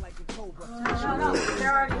 No,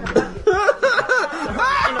 they're already in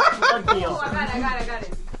I got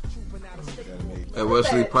it. And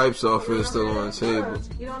Wesley Pipes offer is still on the table.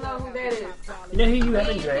 You don't know who that is. You know who you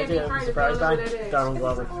haven't drafted? I'm surprised by Donald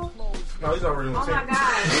Glover. No, he's already on the table. Oh my god.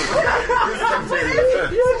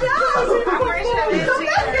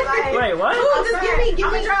 Wait, what? Ooh, just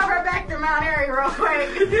give me drive her back to Mount Airy real quick.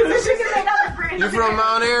 So she can make other friends. You from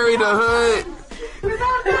Mount Airy, the hood?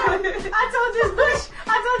 I told this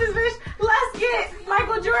bitch, let's get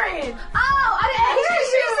Michael Jordan. Oh, I didn't hear you.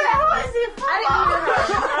 She said, who is he from?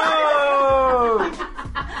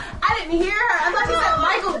 I didn't hear her. I thought she said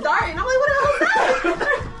Michael Darden. I'm like, what the hell is that?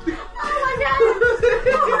 Oh my god.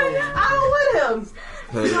 I don't with him.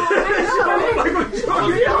 He's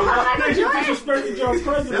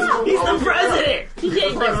the president. He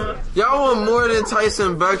can't give him. Y'all want more than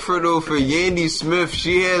Tyson Beckford though for Yandy Smith.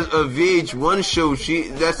 She has a VH1 show.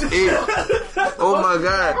 That's it. Oh my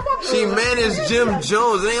god. She managed Jim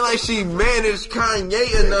Jones. It ain't like she managed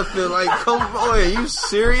Kanye or nothing. Like, come on, are you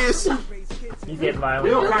serious? You get violent. We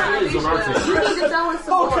don't Kanye is on our team. You need to throw in some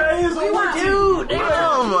more. Okay, it's We want dude.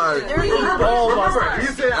 Oh my. We need all of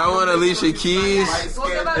us. I want Alicia Keys. I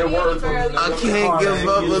can't give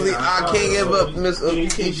up. I can't give up Miss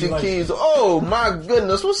Alicia Keys. Oh my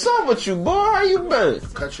goodness, what's up with you, boy? How you been?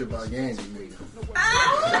 Cut you by Yandy, nigga.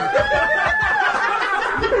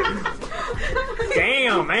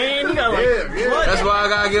 Damn, man, you got like. That's why I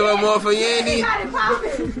gotta give up more for Yandy. Yandy got it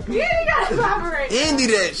popping. Yandy got it popping right now.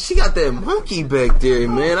 Yandy, she got that monkey back there,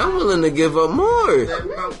 man. I'm willing to give up more. That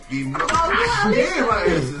monkey.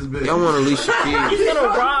 I want Alicia Keys. He's gonna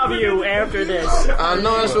rob you after this. I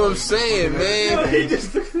know, that's what I'm saying, man.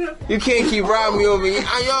 You can't keep robbing me over here.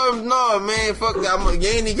 Y'all know, man. Fuck that.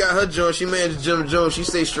 Yandy got her joint. She managed Jim Jones. She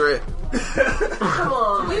stay straight. Come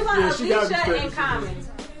on. We want Alicia and Common.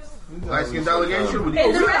 Light skin delegation. And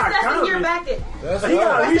the rest that's in your bucket. He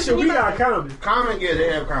got Alicia, we got Common. Common, yeah, they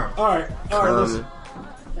have Common. Alright, listen.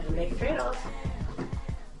 Better make a trade-off.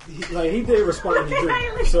 He did respond to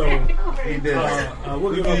Drake, so he did.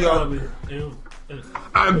 We'll give him Common.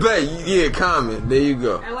 I bet, yeah, Common. There you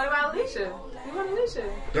go. And what about Alicia? You want Alicia?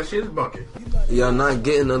 That shit's bucket. Y'all not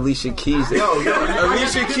getting Alicia Keys.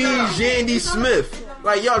 Alicia Keys, Yandy Smith.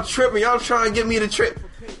 Like, y'all tripping. Y'all trying to get me to trip.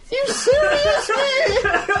 You serious, man?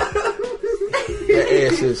 That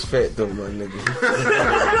ass is fat, though, my nigga.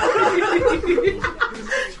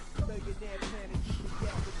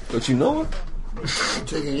 But you know her? I'm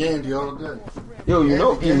taking Yandy all day. Yo, you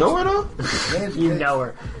know her, though? You know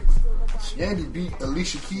her. Yandy beat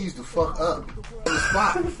Alicia Keys the fuck up on the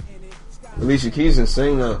spot. Alicia Keys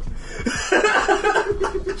insane, though.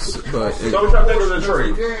 But Don't try to think of the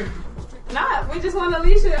trade. Nah, we just want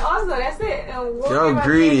Alicia also, that's it. And we'll y'all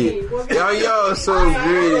greedy. Y'all so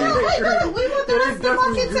greedy. We want the rest of the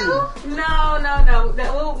bucket too? No.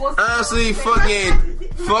 We'll honestly, fuck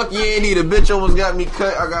Yandy. The bitch almost got me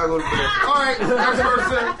cut. I gotta go to bed. Alright, next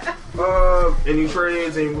person. Any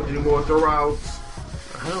trades, any more throwouts?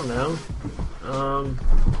 I don't know.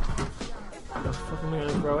 What the fuck am I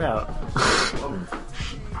gonna throw out?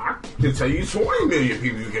 I can tell you 20 million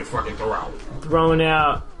people you can fucking throw out. Throwing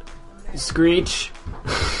out Screech.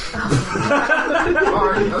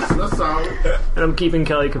 Alright, that's solid. And I'm keeping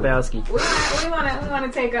Kelly Kapowski. We want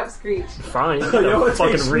to take up Screech. Fine, you got a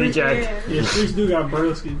fucking reject. Yeah, Screech do got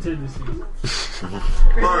brown skin tendencies.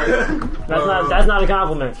 Alright. That's not a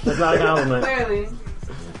compliment. That's not a compliment. Clearly.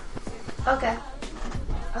 Okay.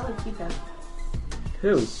 I would keep him.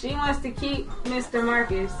 Who? She wants to keep Mr.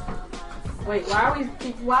 Marcus. Wait, why are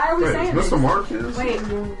we saying Mr. this? Marcus? Wait.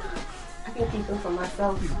 I can keep him for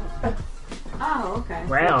myself. Oh, okay.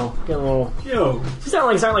 Wow, get a little. Yo, she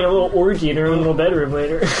sounded like a little orgy in her own little bedroom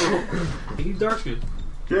later. He's dark skinned.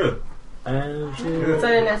 Yeah. Oh shit. So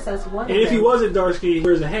then that says what? And if he wasn't dark skinned, he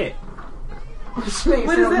wears a hat. Which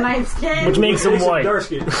makes him light skin. Which makes him white. Dark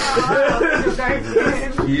skin.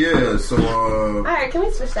 Yeah, so alright, can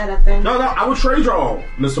we switch that up then? No, I would trade y'all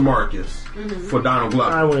Mr. Marcus for Donald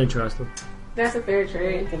Glover. I wouldn't trust him. That's a fair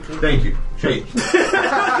trade. Thank you. Trade.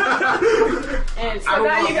 And So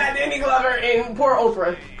now you got Danny Glover and poor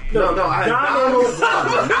Oprah. No, I Donald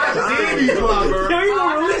Glover, not Danny Glover. There you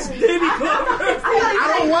go, release Danny Glover. I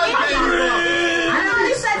don't want Danny Glover. I know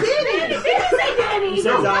he said Danny. He didn't say Danny. He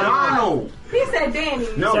said Donald. He said Danny.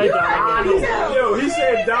 No, he said Donald. Yo, he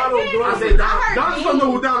said Donald Glover. I said Donald. Donald don't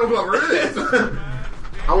know who Donald Glover is.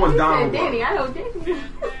 I want Donald Glover. Danny. I know Danny.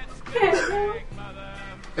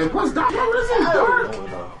 And what's Donald Glover? Is he dark?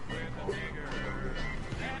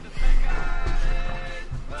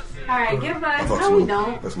 Alright, give us. fucks No, we with-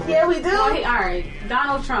 don't. that's my Yeah, we do. Alright,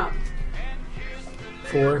 Donald Trump.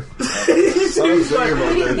 4. I was thinking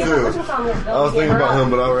about that too. I was thinking about him,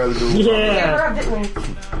 but I'd rather do. Yeah.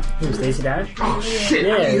 Who, Stacey Dash? Oh shit! I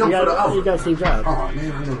Yeah, need him for the you got Steve Jobs. Oh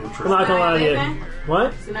man, I know the I'm not gonna lie to you.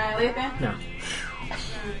 What? Sanaa Lathan? No.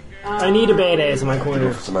 I need a badass in my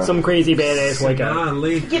corner. Some crazy badass white guy.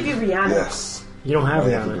 Give you Rihanna. Yes. You don't have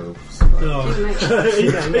Rihanna. No.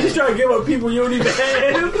 They just trying to give up people you don't even have.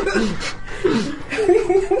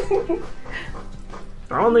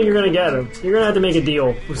 I don't think you're gonna get him. You're gonna have to make a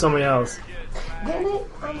deal with somebody else. Didn't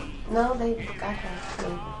they? No, they got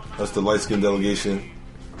him. That's the light skin delegation.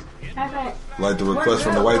 Okay. Like the request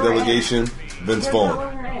from the white delegation, Vince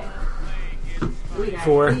Vaughn.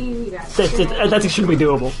 4. That's extremely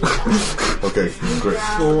doable. Okay, great.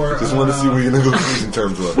 Just want to see where your negotiation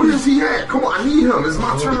terms were. Where is he at? Come on, I need him. It's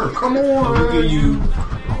my turn. Come on. We'll give you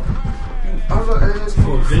Other ass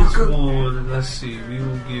for Vince motherfucker. Vaughn. Let's see. We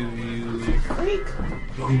will give you.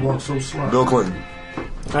 Yo, he walks so slow. Bill Clinton.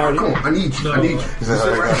 Come on, I need you. I need you.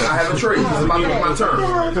 I have a trade. This is about to be my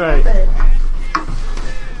turn. Right.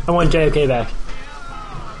 I want JFK back.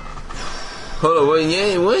 Hold on, wouldn't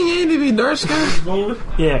Yandy be dark skinned?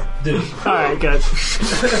 Yeah. Alright, good.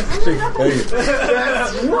 That's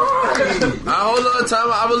right. Hold on,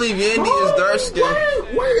 time. I believe Yandy is dark skinned.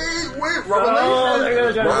 Wait, Oh,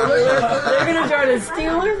 they're gonna try to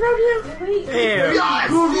steal her from you? Damn.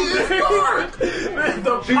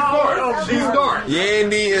 She's dark.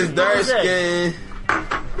 Yandy is dark skinned.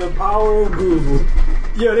 The power of Google.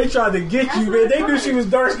 Yo, they tried to get you, man. They knew she was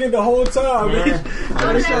dark skinned the whole time, man.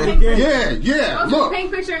 Go to that Yeah. Go to the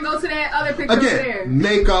pink picture and go to that other picture over there.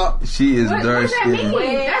 Makeup. She is What dark does that skinned.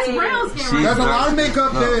 mean? That's brown skin. There's a lot of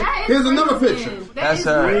makeup there. Here's another picture. That's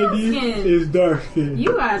her. Yandy is dark skinned.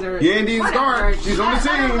 You guys are. Yandy's dark. She's on the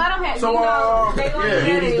team. Let them have, they gonna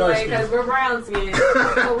get anyway because we're brown skinned.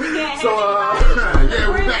 So we can't have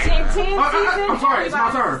we're back. I'm sorry, it's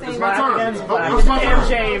my turn. It's my turn.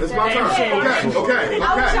 It's my turn. Okay.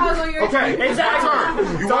 Exactly.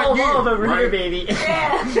 You It's all want love Yandy, over right? here, baby.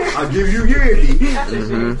 I'll give you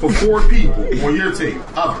Yandy for 4 people on your team.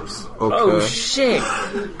 Others. Okay. Oh, shit.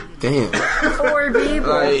 Damn. 4 people.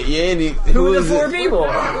 Yandy. Who are the 4 people?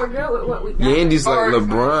 We're good with what we got. Yandy's like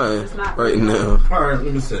LeBron right now. Alright,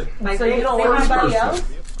 let me see. Like, so you don't want anybody else?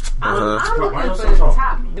 I'm looking for the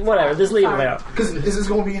top. Whatever, just leave them out. Because this is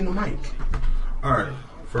going to be in the mic. Alright,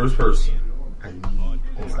 first person I need on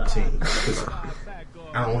my team. Because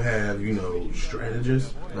I don't have,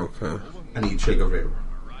 strategists. Okay. I need Che Guevara.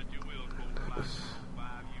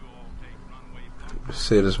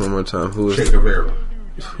 Say this one more time. Who is Che Guevara.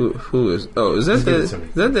 Who is? Oh, is that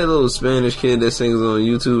that little Spanish kid that sings on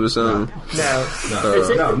YouTube or something? No.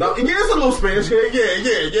 No. Yeah, it's a little Spanish kid.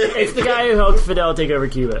 Yeah. It's the guy who helped Fidel take over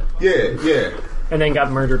Cuba. Yeah. And then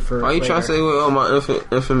got murdered for. Why you trying to say with all my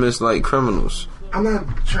infamous like criminals? I'm not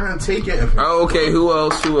trying to take it. Oh, okay. Who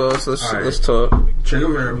else? Let's talk. Che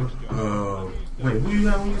Guevara. Wait, who you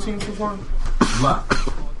have on your team so far? Left.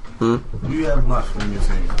 Who you have left on your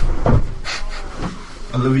team?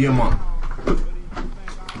 Olivia Munn.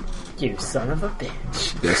 You son of a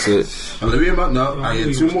bitch. That's it. Olivia Munn. No, I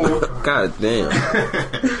had 2 more. God damn.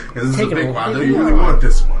 This is a big one. I know you really want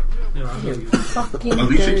this one. You fucking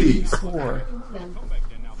Alicia Keys.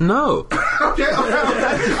 No. Okay.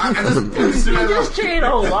 You just traded a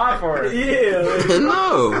whole lot for her. Yeah.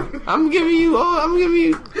 No. I'm giving you.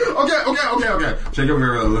 Okay. Che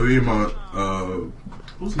Guevara, Olivia Munn.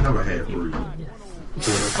 Who's another half-breed?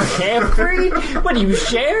 Half-breed? What do you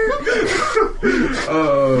share?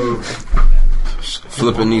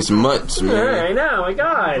 Flipping these mutts, man. I know, my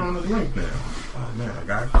God. Oh man, I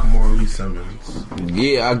got Kamora Lee Simmons.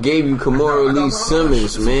 Yeah, I gave you Kamora Lee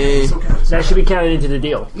Simmons, man. That should be counted into the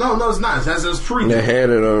deal. No, it's not. That's just free. They had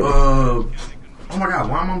it on. Oh my God,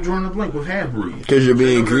 why am I drawing the blank with half-breed? Because you're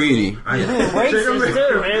being greedy. Racist too,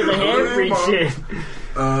 man. The half-breed shit.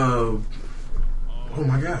 Oh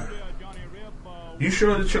my God. You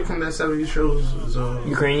sure the chick from that 70s show is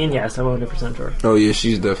Ukrainian? Yes, I'm 100% sure. Oh yeah,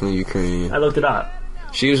 she's definitely Ukrainian. I looked it up.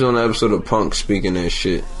 She was on the episode of Punk speaking that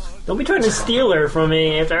shit. Don't be trying to steal her from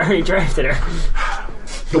me after I already drafted her.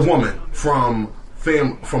 The woman from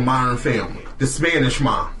Modern Family, the Spanish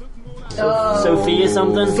mom. Sophia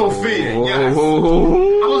something? Sophia, yes. I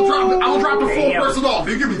will drop the 4 person off.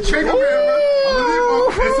 You give me Che Guevara,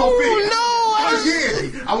 and Sophia. No,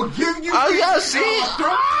 I will give you. I gotta see it.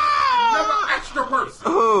 Another extra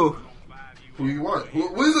person. Who? Who you want?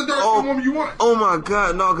 What is the dark skin woman you want? Oh my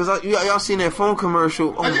God, no! Because y'all seen that phone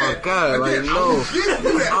commercial? Oh my God, like no.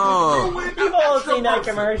 You've all seen that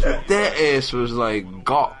commercial. That ass was like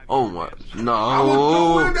God. Oh my no. I will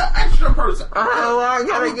throw in the extra person. Oh, I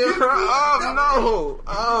gotta get her. Oh no!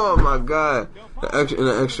 Oh my God.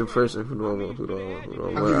 The extra person. Who do I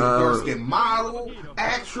want? Dark skin model,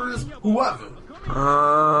 actress, whoever.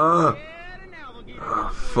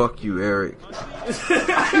 Fuck you, Eric. He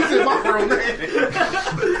said my real name.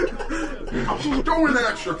 I'm throwing that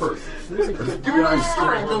extra person. Give me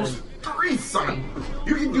those 3, son.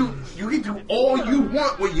 You can do all you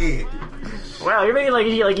want with Yandy. Wow, you're making like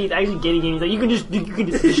he's actually getting in. Like you can just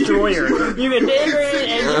destroy her. You can name her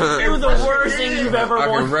and do the worst thing you've ever I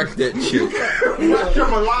wanted. can wreck that chick. Rest your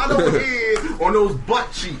mulatto head on those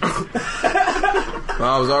butt cheeks.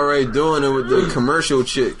 I was already doing it with the commercial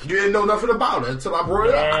chick. You didn't know nothing about her until I brought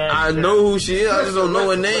it up. I know who she is. I just don't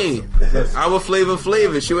know her name. Our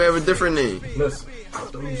Flavor. She would have a different name. Listen, I'll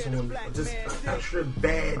throw you someone just extra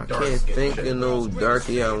bad I dark can't skin. think of no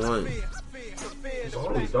darkie I want. There's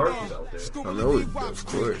always darkies out there. I know it, of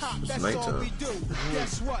course. It's nighttime.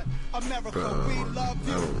 But, I don't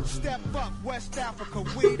know.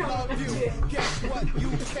 I'm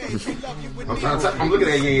looking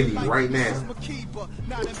at Yandy right now.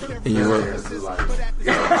 And you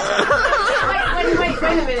Wait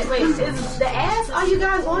a minute. Wait, is the ass all you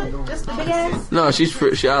guys want? Just the big ass? No,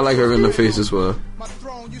 I like her in the face as well.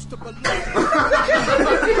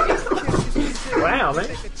 Wow, man.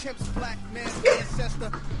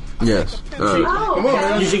 Yes. Come on,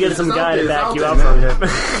 man. You should get some guy to back you up from him.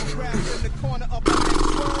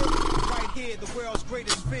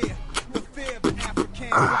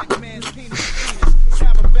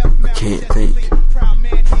 I can't think.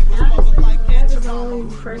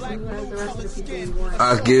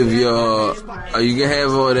 I'll give y'all. You can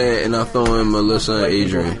have all that, and I'll throw in Melissa and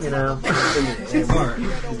Adrian. You know.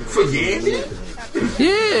 For Yandy?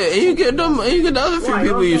 Yeah, and you get them. And you get the other few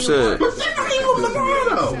people you said. But they're not even Lamar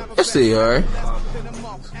though. Yes, they are.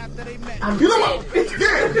 You know what?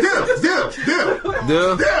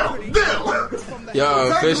 Deal.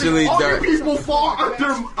 Y'all officially all dark. you people fall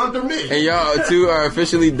under me. And y'all two are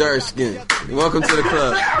officially dark skinned. Welcome to the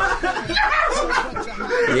club.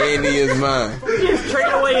 Yandy is mine. Just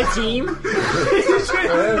trade away a team.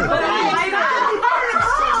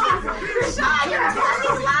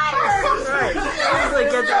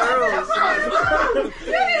 Get the rules.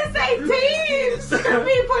 You didn't say teams.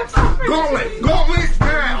 Gauntlet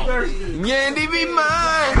down. Yandy be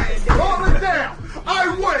mine. Gauntlet down. I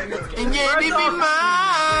win. And Yandy be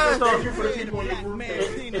mine.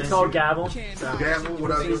 It's called gavel. Gavel,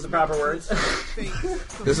 whatever. Use the proper words.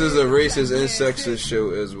 This is a racist and sexist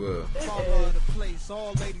show as well.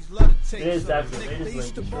 It is definitely.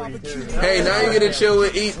 Hey, now you get to chill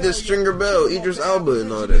and eat the Stringer Bell, Idris Elba,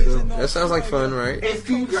 and all that. That sounds like fun, right? If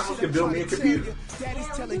you guys can build me a computer. Do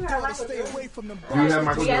you have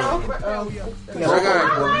my computer? I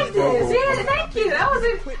like this. Yeah, thank you. That was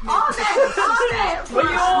all that. But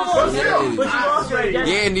you lost right there.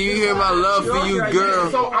 Yeah, do you hear my love for you,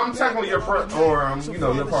 girl? So I'm technically your friend, or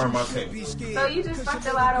you're part of my team. So you just fucked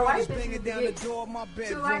a lot of white bitches to get to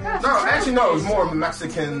like us? No, actually, no. It's more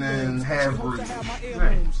Mexican and half breed.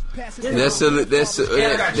 Right. That's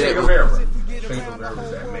Che Guevara.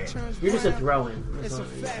 You're just a throw-in.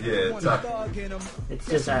 Yeah, tough. It's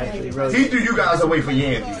just actually He roasted. threw you guys away for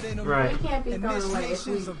Yandy. Right. We can't be thrown away if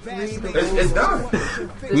we read the It's done.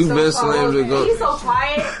 We've been slammed to go. He's so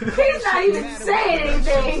quiet. He's not even saying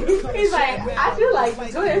anything. He's like, I do like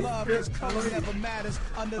twist.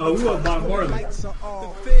 Oh, we want Bob Marley.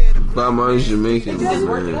 Bob Marley's Jamaican, man. So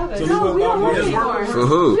we want Bob Marley. For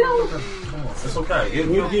who? It's okay.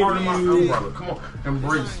 You're part of my brother. Come on,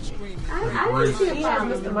 embrace me. I didn't see a problem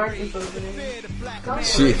with Mr. Marcus over there.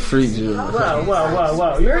 Shit, freak you.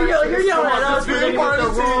 Whoa. You're yelling at us for thinking with the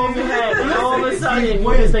wrong head, and all of a sudden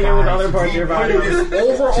you're just thinking with other parts of your body. She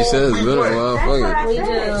says it's been a while. Fuck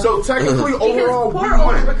it. So technically, overall, we Poor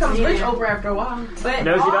Oprah win. becomes rich Oprah after a while. But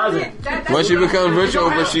No, she all doesn't. it- that- Once she becomes rich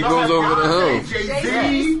over, she goes over the hill.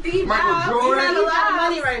 Jay-Z, Steve Michael Jobs, Jordan, we have a lot of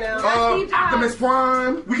money right now. Optimus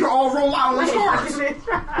Prime. We can all roll out on stars.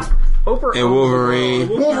 Oprah And Wolverine.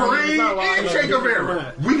 Wolverine and Che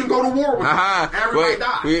Guevara. We can go to war with them. Everybody Wait,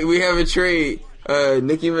 die. we have a trade.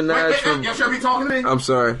 Nicki Minaj from. Y'all should be talking to me. I'm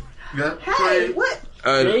sorry. Yeah. Hey, what?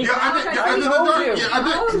 Yeah, I did.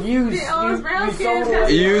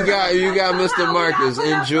 You got Mr. Marcus.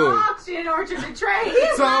 Enjoy. Auction or to the trade.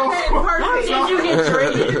 He's So- not that perfect. Did you get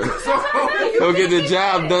traded? Go get the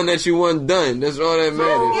job done that you want done. That's all that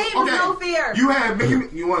matters. Okay. No fear. You have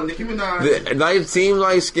Nicki. You want Nicki Minaj? The Team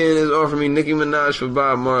Light Skin is offering me Nicki Minaj for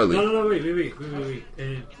Bob Marley. No, wait.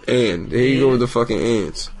 And there you go with the fucking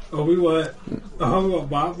ants. Oh, we want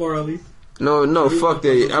Bob Marley. No, fuck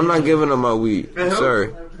that. I'm not giving up my weed.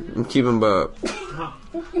 Sorry. I'm keeping Bob.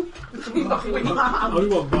 We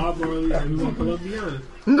want Bob Marley and we want Colombiana.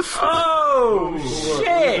 Oh,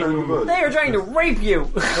 shit! They are trying to rape you.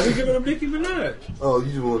 Are we giving up Nicki Minaj? Oh,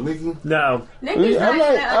 you just want Nicki? No. Nicki's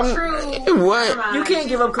not a true. What? You can't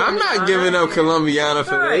give up I'm not giving up Colombiana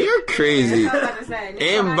for that. You're crazy.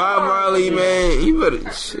 And Bob Marley, man, you better.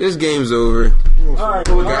 This game's over. Alright.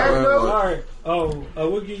 We got one. Alright.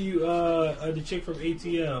 We'll give you the chick from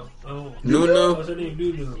ATL. Nunu? What's her name?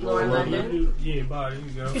 Nunu. Lauren London. Yeah, Bob, there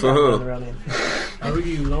you go. For who? We'll give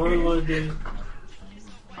you Lauren London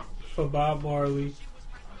for Bob Marley.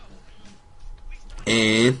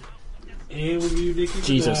 And we'll give you Nicki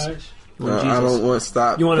Jesus. Minaj. I don't want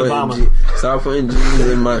stop. You want Obama. Stop putting Jesus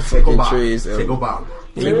in my fucking trays. Take Obama.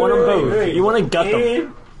 You want them both. You want to gut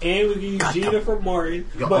them. And we'll give you Gina from Martin.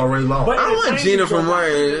 You're already lost. I don't want Gina from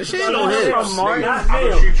Martin. She ain't no hit. From Martin. Not I now.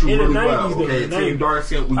 can shoot you In the really 90s, well. though. Okay, Team Dark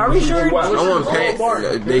Skin. Are we sure? I want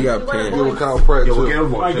pants. They got pants. Give a Kyle Pratt Yo, too. we'll get a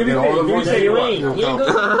voice. Alright, give me Get all the voices You you ain't. want. You ain't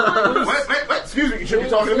good. Wait. excuse me, you should be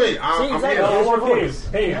talking to me. I'm here. I want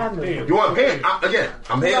Pam. You want Pam? I'm here.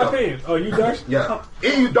 Pam. Oh, you dark? Yeah.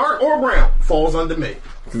 Either you dark or brown falls under me.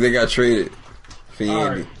 They got traded for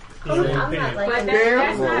Yandy. I'm not like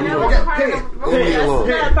That's not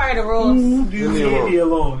a part of the rules. Leave me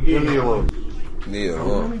alone. Leave me alone.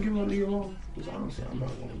 I'm gonna give him Nia alone. Because honestly, I'm not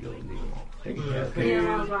gonna give him Nia alone.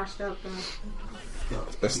 Yeah, I was washed up though.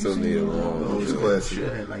 That's still Nia alone. It's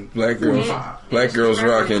classic. Black girls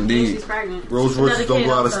rock indeed. Rolls Royces don't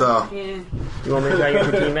go out of style. You want me to try to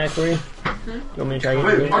get the team match for you? You want me to try to get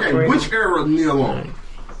the team match for Okay, you? which era Nia alone?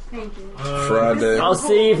 Thank you. Friday. I'll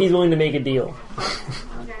see if he's willing to make a deal.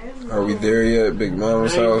 Are we there yet? Big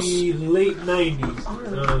Mama's house. Late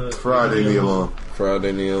 90s. Friday, Nia alone.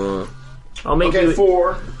 Friday, Nia alone. I'll make you.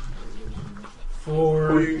 For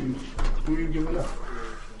who you giving up?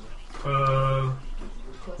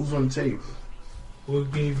 Who's on the tape? We'll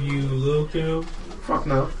give you Lil Kim. Fuck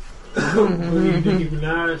no. We'll give you Nicki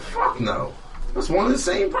Minaj. Fuck no. That's one of the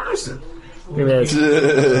same person. Maybe that's.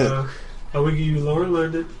 I will give you Lauren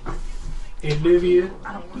London and Nivea.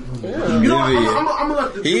 You know what? I'm gonna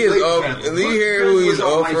let the He is up. Did you hear who he's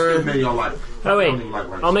offering? Oh wait,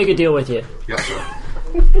 I'll make a deal with you. Yes, sir.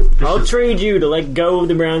 I'll trade you to let go of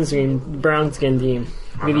the brown skin team.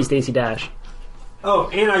 Maybe Stacey Dash. Oh,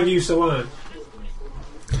 and I give you Salon.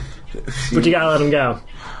 But you gotta let him go.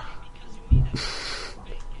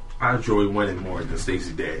 I enjoy winning more than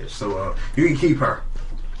Stacey Dash, so you can keep her.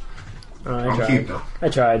 Oh, I I'll tried. keep them. I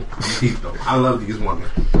tried. You keep them. I love these women.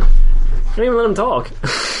 Don't even let him talk.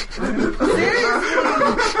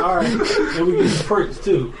 Alright, and we give you Prince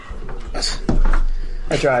too.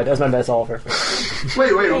 I tried. That's my best offer. Wait,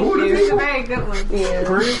 who are It's a the very good one. Yeah.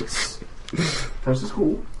 Prince is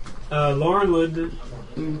cool. Lauren London.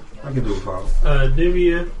 I can do a follow.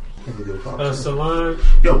 Nivea. I can do a follow. Salon.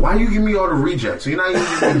 Yo, why you give me all the rejects? You're not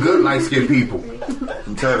even giving me good light skinned people.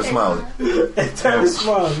 I'm Tavis Smiley. Tavis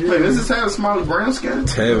Smiley. Wait, this is Tavis Smiley brown skin?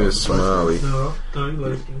 Tavis Smiley. No, you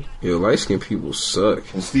light skin. Yo, light skinned people suck.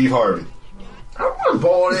 And Steve Harvey. I want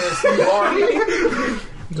bald ass Steve Harvey.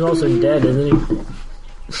 He's also dead, isn't he?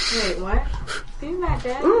 Wait, what? He's not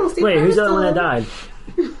dead. Wait, who's the other one that died?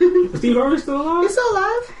 Steve Harvey still alive? He's still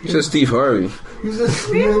alive. You said Steve Harvey. You said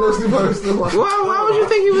Steve Harvey still alive. Why would you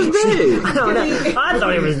think he was dead? I don't know. I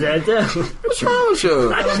thought he was dead too. What's wrong with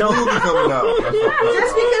you? I don't know. Coming out.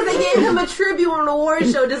 Just because they gave him a tribute on an award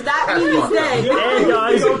show does not mean he's dead. Yeah, it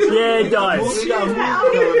does. Yeah, it does.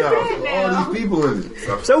 All these people in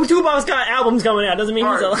it. So Tupac's got albums coming out. Doesn't mean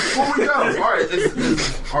he's alive. Before we go, all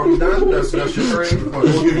right, are we done? That's your train.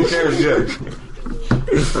 We'll give you Terrence J.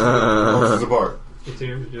 Versus apart.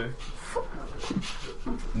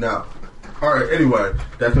 No. All right. Anyway,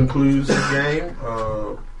 that concludes the game.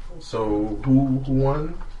 So who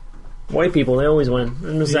won? White people, they always win.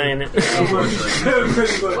 I'm just saying it.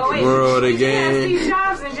 World We again. have Steve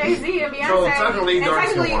Jobs and Jay-Z and Beyonce. So technically, and dark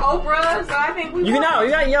technically skin one. Oprah, so I think we You won. know, you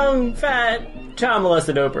got young, fat, child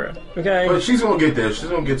molested Oprah. Okay? But she's gonna get there. She's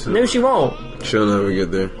gonna get to. No, she won't. She'll never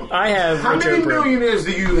get there. I have. How rich many Oprah. millionaires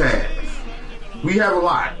do you have? We have a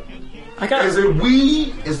lot. I got. Is it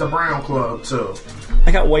we? Is the Brown Club too?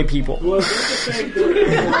 I got white people. Well, that's the fact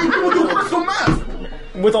that White people do crystal meth.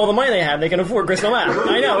 With all the money they have, they can afford crystal meth.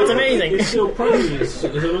 I know, it's amazing. it's still permanent.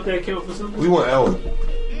 Don't that count for something? We want Ellen.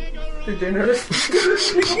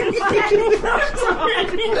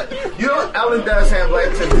 You know, Ellen does have black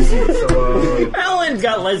tendencies, so Ellen's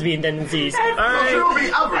got lesbian tendencies. she'll Alright.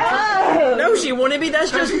 be other. No, she wouldn't be.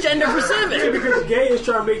 That's just gender Yeah, specific. because gay is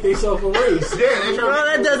trying to make themselves a race. Yeah, they try Well,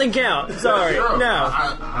 that doesn't count. Sorry. Sure. No.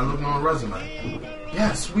 I looked on a resume.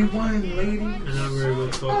 Yes, we won, lady. And I'm very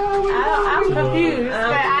good talk. I'm confused.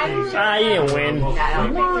 But I You didn't win.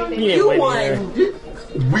 You didn't win. either.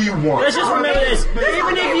 We won. Let's just remember this.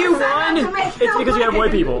 Even if you won, it's because you have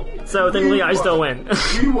white people. So technically, I still win.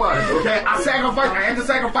 You won, okay? I had to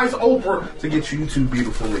sacrifice Oprah to get you two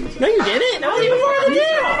beautiful ladies. No, you didn't. That was even more than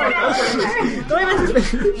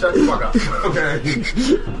you. Shut the fuck up. Okay.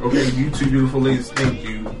 Okay, you two beautiful ladies, thank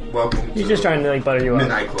you. Welcome He's to just trying to like butter you up.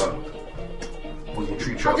 Midnight Club. We will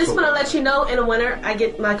treat you I just want to let you know, in the winter, I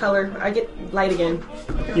get my color. I get light again.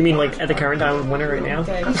 You mean like at the current time of winter right now?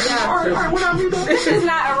 Okay. All right, whatever you do. This is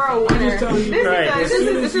not a real winner. Right.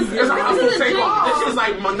 This is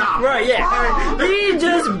like Monopoly. Right, yeah. He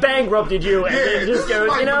just bankrupted you and then just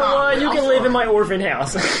goes, you know what, you can live in my orphan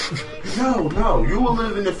house. No, you will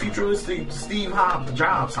live in the futuristic Steve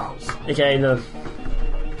Jobs house. Okay,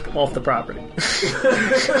 off the property.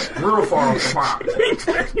 Real far off the property.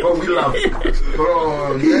 But we love it.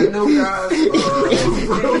 But guys,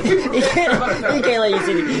 you can't let you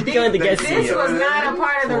see you can't let the guests see This you. was not a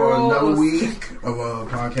part of the for rules. another week of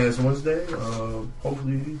Podcast Wednesday.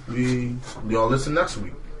 Hopefully we all listen next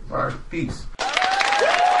week. All right, peace.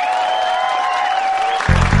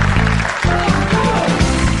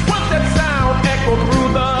 Echo through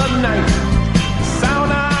the night.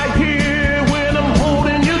 Sound I hear when I'm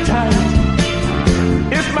holding you tight.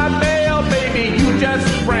 It's my bell, baby, you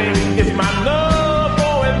just rang. It's my love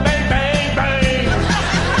going bang, bang, bang.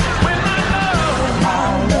 When my love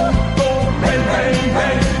goes bang, bang,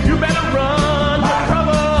 bang, you better run to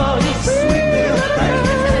cover your sweet bang,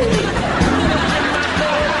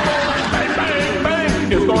 bang,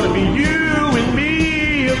 bang. It's gonna be you and me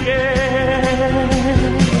again.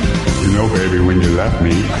 You know, baby, when you left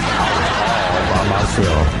me, I was all by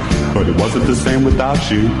myself. But it wasn't the same without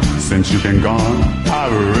you. Since you've been gone,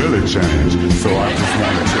 I've really changed. So I just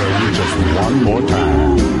want to tell you just one more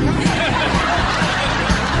time.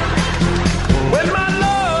 When my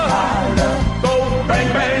love goes bang,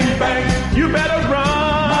 bang, bang, you better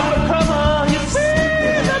run to cover your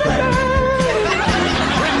sins.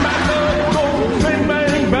 When my love goes bang,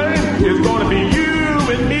 bang, bang, it's gonna be you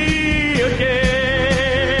and me again.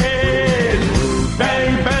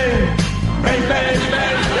 Bang, bang, bang, bang,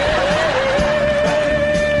 bang.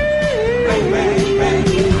 Bang, bang, bang.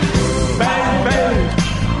 Bang, bang,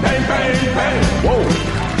 bang, bang, bang. Whoa.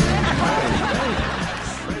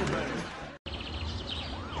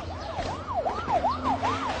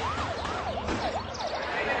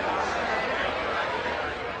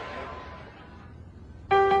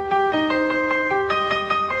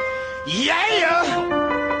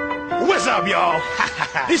 Yeah! What's up, y'all?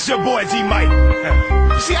 It's your boy G Mike.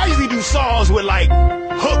 See, I usually do songs with like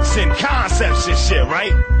hooks and concepts and shit,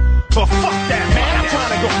 right? But fuck that, man. I'm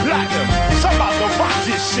trying to go platinum. So I'm about to rock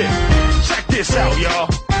this shit. Check this out, y'all.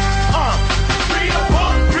 Read a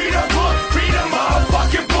book, read a book, read a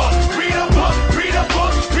motherfucking book. Read a book, read a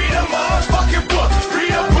book, read a motherfucking book.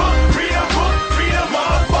 Read a book, read a book, read a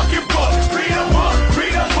motherfucking book. Read a book,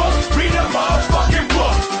 read a book, read a motherfucking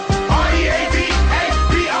book.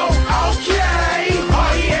 R-E-A-D-A-B-O, okay.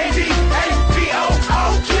 R-E-A-D-A-B-O,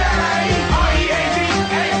 okay.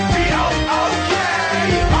 R-E-A-D-A-B-O, okay.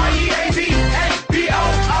 R-E-A-D-A-B-O,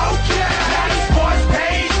 okay. Not a sports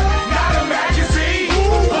page, not a magazine,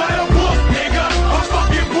 but a book, nigga. A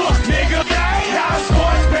fucking book, nigga. Not a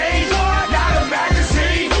sports page, not a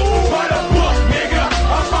magazine, but a book, nigga.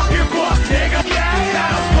 A fucking book, nigga.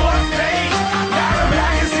 Not a sports page, not a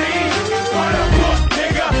magazine, but a book,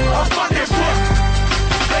 nigga. A fucking book.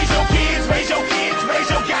 Raise your kids, raise your kids, raise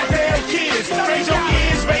your goddamn kids. Raise your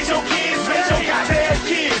kids, raise your kids, raise your goddamn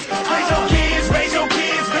kids. Raise your kids, raise your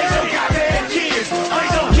kids, raise your goddamn kids.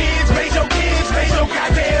 Raise your kids, raise your kids, raise your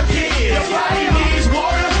goddamn kids. Your body needs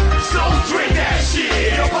water, so drink that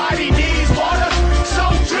shit. Your body needs water, so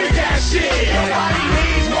drink that shit. Your body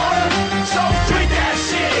needs water, so drink that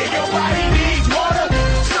shit. Your body needs water,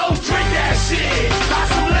 so drink that shit. Buy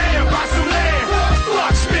some land, buy some land.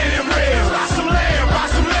 Fuck spinning real. Buy some land, buy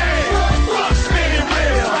some land. Fuck spinning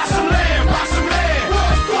real. Buy some land, buy some land.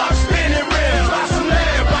 Fuck spinning real. Buy some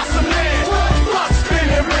land, buy some land. Fuck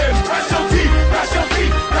spinning real. Brush your teeth, brush your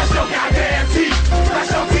teeth, brush your goddamn teeth.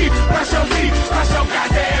 Brush your teeth, brush your teeth, brush your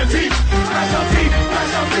goddamn teeth. Brush your teeth,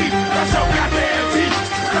 brush your teeth, brush your goddamn teeth.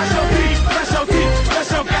 Brush your teeth, brush your teeth,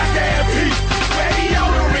 brush your goddamn teeth.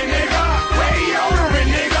 Deodorant, nigga. Deodorant,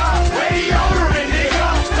 nigga. Deodorant, nigga.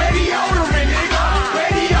 Deodorant, nigga.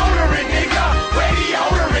 Deodorant, nigga.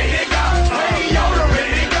 Deodorant, nigga. Deodorant,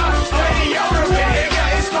 nigga. Deodorant, nigga.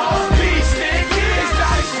 It's called Bee Stick. It's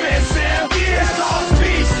not expensive. It's called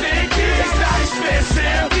Bee Stick. It's not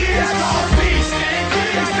expensive. It's called Bee Stick.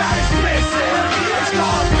 It's not expensive. It's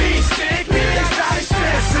called Bee Stick. It's not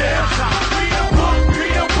expensive. Read a book,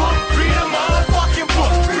 read a book, read a motherfucking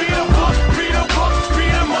book. Read a book, read a book,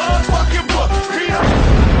 read a motherfucking book. Read a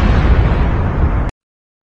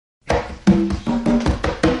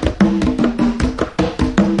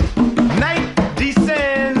Night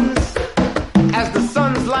descends as the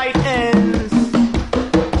sun's light ends,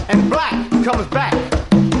 and black comes back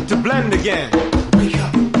to blend again.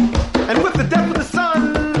 And with the death of the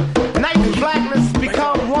sun, night and blackness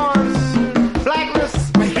become one.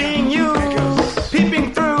 Blackness being you,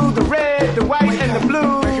 peeping through the red, the white, and the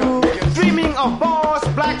blue, dreaming of boss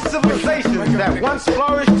black civilizations that once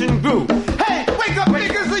flourished and grew. Hey, wake up,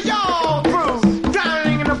 niggas, are y'all through?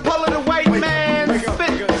 Drowning in a puddle of the white man's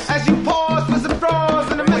spit as you pause for some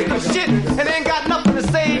draws in the midst of shit and ain't got nothing to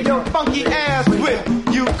save your funky ass with.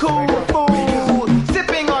 You cool fool,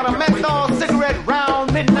 sipping on a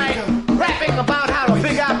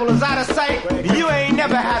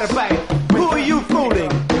got it right. Who are you fooling?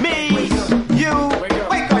 Me? You?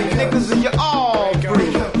 Wake up, niggas, and you're all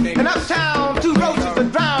free. In uptown, two roaches are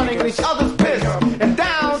drowning in each other's piss. And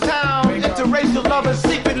downtown, interracial lovers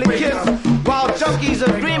secretly kiss. While junkies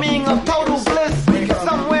are dreaming of total bliss.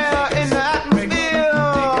 Somewhere in the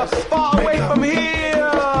atmosphere, far away from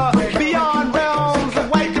here. Beyond realms of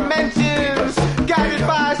white dimensions. Guided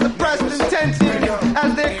by suppressed intention.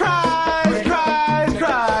 As their cries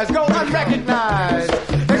go unrecognized.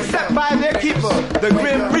 Except by their keeper, the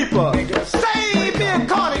Grim Reaper. Save me a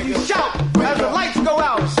corner, you shout as the lights go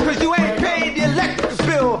out. Cause you ain't paid the electric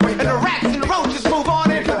bill. And the rats and roaches move on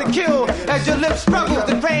into the kill. As your lips struggle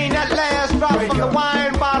to drain that last drop from the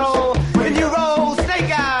wine bottle. And you roll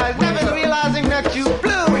snake eyes, never realizing that you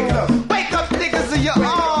blew. Wake up, niggas, or you're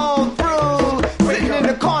all through. Sitting in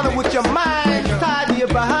the corner with your mind tied to your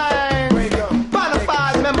behind.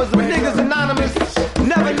 Bonafide members of Niggas Anonymous.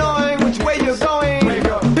 Never knowing which way you're going.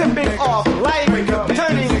 Pimping off life.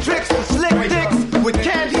 Turning tricks to slick dicks with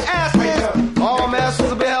candy asses. All masses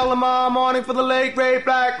will be held tomorrow morning for the late great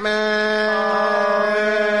black man.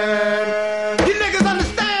 You niggas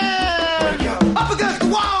understand? Up against the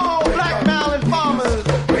wall, black Maryland farmers.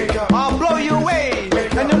 I'll blow you away,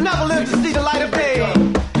 and you'll never live to see the light of day.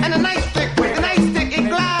 And the nightstick, it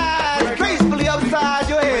glides gracefully upside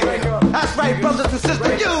your head. That's right, brothers and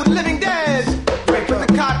sisters, you, the living dead. But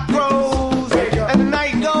the cock crows, and the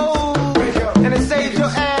night goes, and it saves your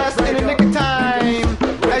ass in a nick of time.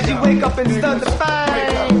 As you wake up and start to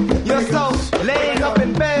find yourself laying up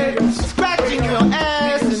in bed, scratching your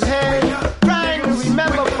ass and head, trying to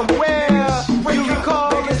remember from where you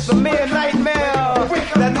recall it's a mere nightmare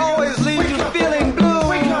that always leaves you feeling blue,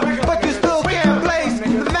 but you still can't place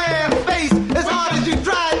the man's face as hard as you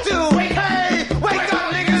try to. Hey, wake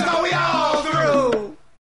up, niggas, or we all through.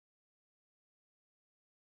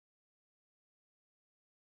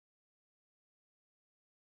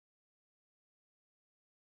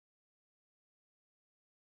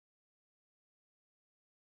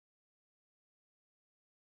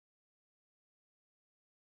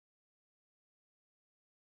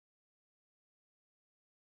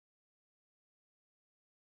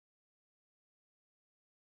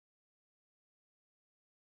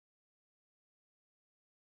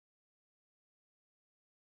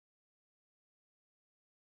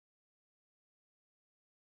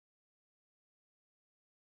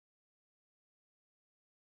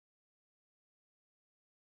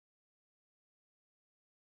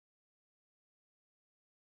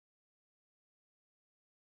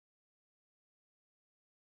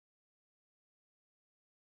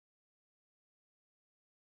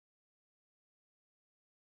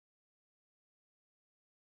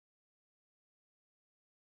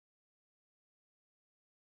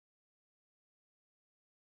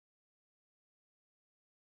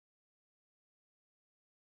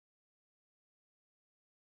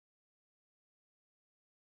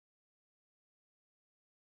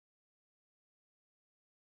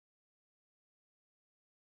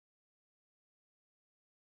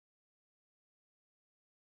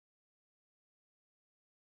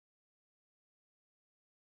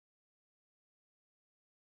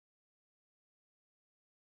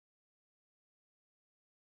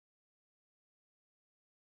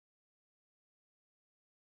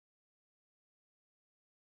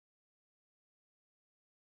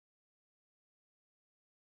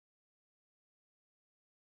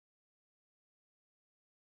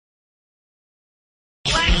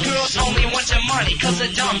 girls only want your money cause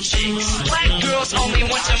of dumb chicks. Black girls only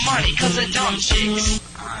want your money cause of dumb chicks.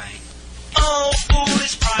 Oh,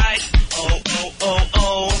 foolish pride. Oh, oh, oh,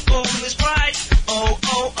 oh, foolish pride. Oh,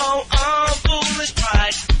 oh, oh, oh, foolish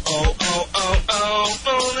pride. Oh, oh, oh, oh,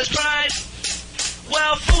 foolish pride.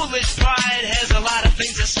 Well, foolish pride has a lot of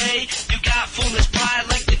things to say. You got foolish pride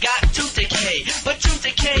like you got tooth decay. But tooth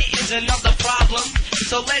decay is another problem.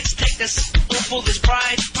 So let's take this foolish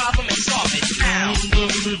pride problem and solve it now.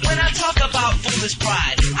 When I talk about foolish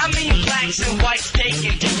pride, I mean blacks and whites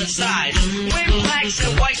taking different sides. When blacks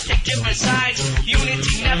and whites take different sides,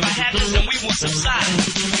 unity never happens and we will subside.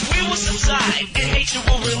 We will subside and hatred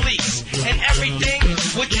will release. And everything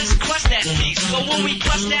will just crush that peace. But when we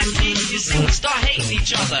crush that peace, you see we start hating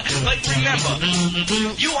each other. But remember,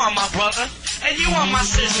 you are my brother and you are my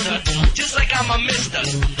sister, just like I'm a mister.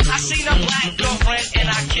 I seen a black girlfriend and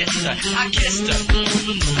I kissed her. I kissed her.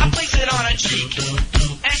 I placed it on her cheek,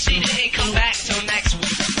 and she didn't come back till next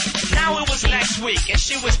week. Now it was next week, and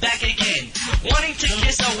she was back again, wanting to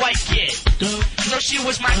kiss a white kid. So she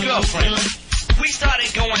was my girlfriend. We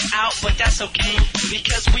started going out, but that's okay,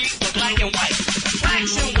 because we were black and white.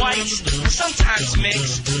 Blacks and whites whites sometimes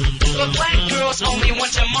mix. But black girls only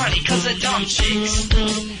want your money cause of dumb chicks.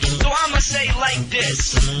 So I'ma say like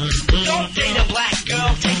this. Don't date a black girl,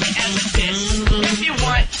 take it as a diss. If you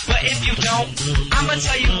want, but if you don't, I'ma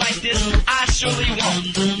tell you like this, I surely won't.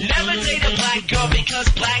 Never date a black girl because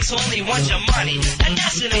blacks only want your money. And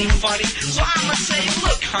that's it ain't funny. So I'ma say,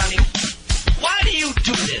 look honey, why do you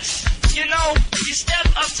do this? You know, you step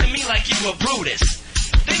up to me like you were Brutus.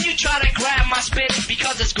 Then you try to grab my spit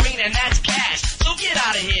because it's green and that's cash. So get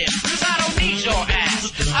out of here, cause I don't need your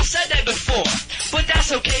ass. I've said that before, but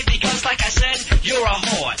that's okay because like I said, you're a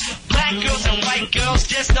whore. Black girls and white girls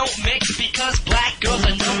just don't mix because black girls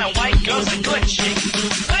are dumb and white girls are good chicks.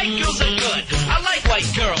 White girls are good, I like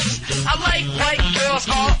white girls. I like white girls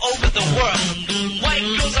all over the world. White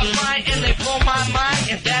girls are fine and they blow my mind,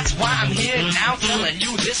 and that's why I'm here now telling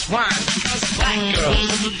you this rhyme. Because black girls,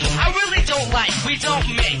 I really don't like, we don't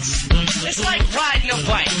mix. It's like riding a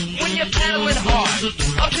bike when you're pedaling hard,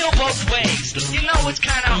 uphill both ways. You know it's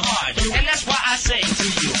kinda hard, and that's why I say to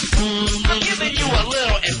you, I'm giving you a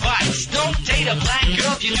little advice. Don't date a black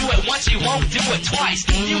girl. If you do it once, you won't do it twice.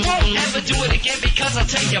 You won't ever do it again because I'll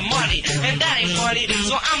take your money, and that ain't funny.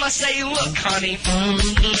 So I'ma say, look honey,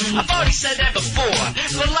 I've already said that before,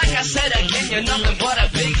 but like I said again, you're nothing but a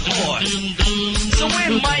big whore. So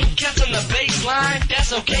when Mike gets on the bass line,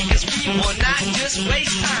 that's okay, cause we will not just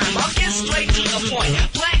waste time. I'll get straight to the point.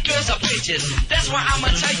 Black girls are bitches. That's why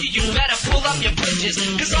I'ma tell you, you better pull up your britches.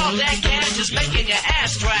 Cause all that gas is making your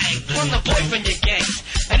ass drag from the boyfriend you ganked.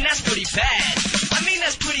 And that's pretty bad. I mean,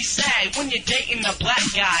 that's pretty sad when you're dating a black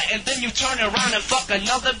guy and then you turn around and fuck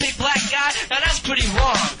another big black guy. Now that's pretty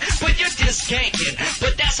wrong. But you're just skanking.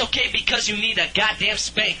 But that's okay because you need a goddamn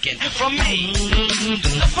spanking. From me,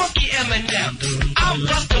 the funky Eminem. I'm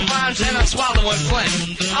busting rhymes and I'm swallowing phlegm.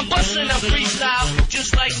 I'm busting a freestyle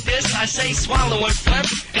just like this. I say swallow and phlegm,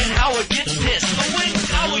 and Howard gets pissed. But when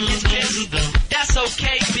Howard gets pissed, that's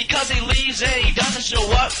okay because he leaves and he doesn't show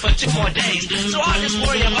up for 2 more days. So I just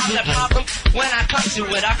worry about that problem when I come to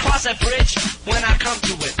it. I cross that bridge when I come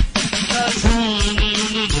to it. Cause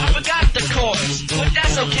I forgot the chorus, but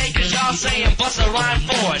that's okay cause y'all saying bust a rhyme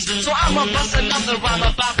for us. So I'ma bust another rhyme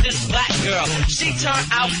about this black girl. She turned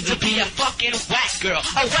out to be a fucking whack girl,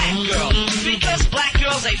 a whack girl. Because black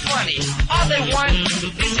girls ain't funny. All they want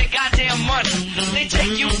is your goddamn money. They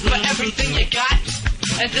take you for everything you got,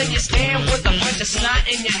 and then you stand with a bunch of snot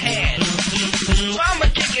in your hand. So I'ma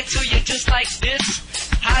kick it to you just like this.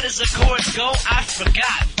 How does the chorus go? I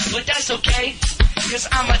forgot, but that's okay, cause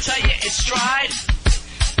I'ma tell you it's stride.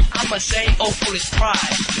 I'ma say, oh, foolish pride.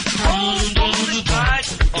 Oh, foolish pride.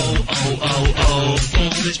 Oh, oh, oh, oh,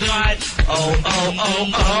 foolish pride. Oh, oh,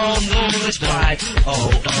 oh, oh, foolish pride.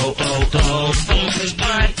 Oh, oh, oh, oh, foolish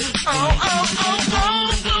pride. Oh, oh, oh,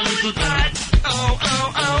 oh, foolish pride. Oh,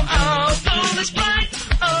 oh, oh, oh, foolish pride.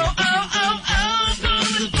 Oh, oh, oh, oh,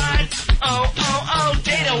 foolish pride. Oh, oh, oh,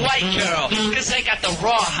 date a white girl, cause they got the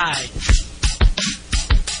rawhide.